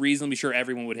 I'm reasonably sure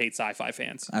everyone would hate sci-fi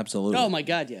fans Absolutely. Oh my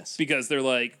God, yes. because they're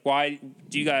like, why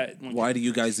do you guys? Why do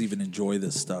you guys even enjoy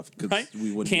this stuff? Because Right?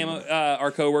 we wouldn't. Cam, our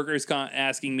coworker is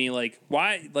asking me like,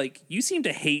 why? Like, you seem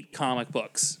to hate comic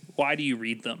books. Why do you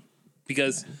read them?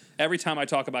 Because every time I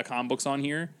talk about comic books on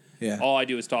here, Yeah. all I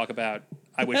do is talk about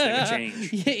I wish they would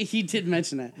change. Yeah, he did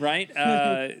mention that. Right?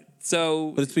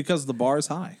 So But it's because the bar is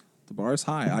high. The bar is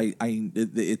high.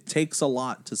 It takes a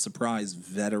lot to surprise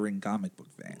veteran comic book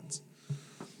fans.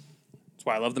 that's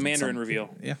why I love the Mandarin reveal.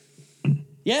 Yeah.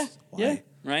 Yeah. Why? Yeah.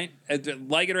 Right?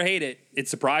 Like it or hate it, it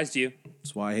surprised you.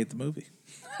 That's why I hate the movie.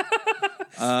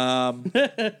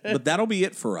 But that'll be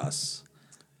it for us.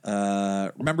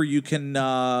 Remember, you can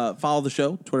follow the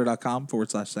show,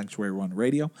 twitter.com/Sanctuary1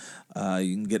 Radio.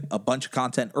 You can get a bunch of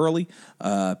content early.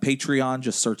 Patreon,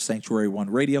 just search Sanctuary1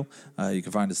 Radio. You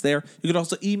can find us there. You can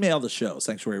also email the show,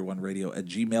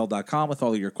 sanctuary1radio@gmail.com, with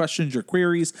all of your questions, your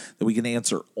queries that we can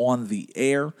answer on the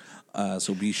air.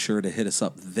 So be sure to hit us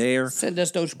up there. Send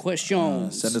us those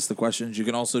questions. Send us the questions. You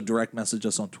can also direct message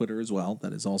us on Twitter as well.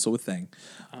 That is also a thing.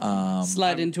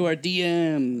 Slide into our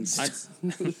DMs.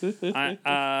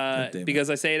 damn it. Because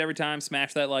I say it every time,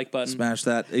 smash that like button. Smash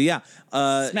that. Yeah.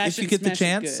 Smash If you it, get the smash it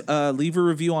chance, good. leave a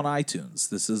review on iTunes.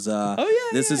 This is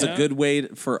this is yeah. a good way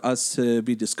for us to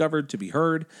be discovered, to be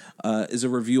heard, is a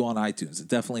review on iTunes. It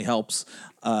definitely helps.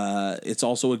 It's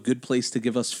also a good place to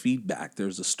give us feedback.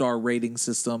 There's a star rating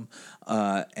system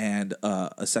and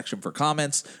a section for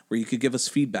comments where you could give us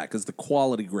feedback. Is the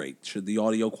quality great? Should the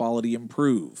audio quality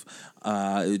improve?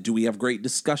 Do we have great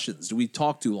discussions? Do we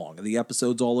talk too long? Are the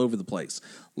episodes all over the place?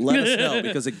 Let us know,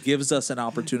 because it gives us an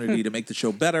opportunity to make the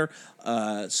show better,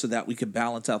 so that we can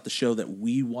balance out the show that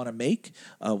we want to make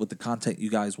with the content you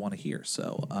guys want to hear.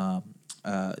 So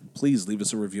please leave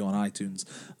us a review on iTunes,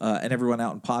 and everyone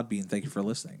out in Podbean, thank you for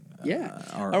listening. Yeah.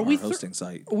 Our Are we hosting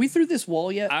site. Are we through this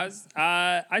wall yet?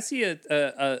 I see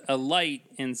a light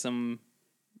in some,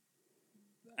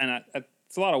 and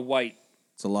it's a lot of white.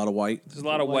 It's a lot of white. There's a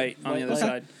lot of white on the other light.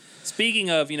 side. Speaking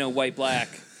of, white black,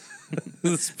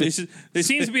 there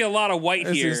seems to be a lot of white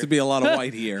There here. seems to be a lot of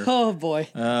white here. Oh boy.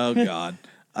 Oh God!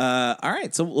 All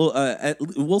right, so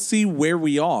we'll see where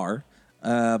we are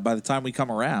by the time we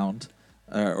come around,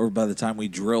 or by the time we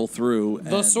drill through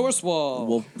The and source wall.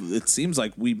 Well, it seems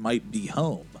like we might be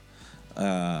home.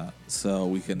 So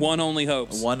we can. One only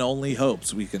hopes. One only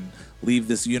hopes we can leave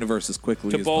this universe as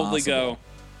quickly To as boldly possible.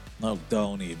 go. No,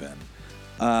 don't even.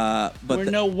 But Where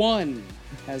no one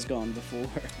has gone before.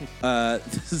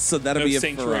 so that'll No be it for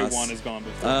Sanctuary us. 1 is gone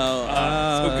before.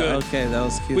 Oh, so good. Okay, that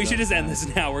was cute. We That should was just end nice.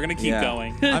 this now. We're going to keep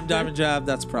going. I'm Diamond Jab.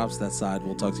 That's Props That Side.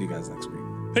 We'll talk to you guys next week.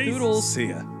 Peace. Toodles. See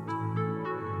ya.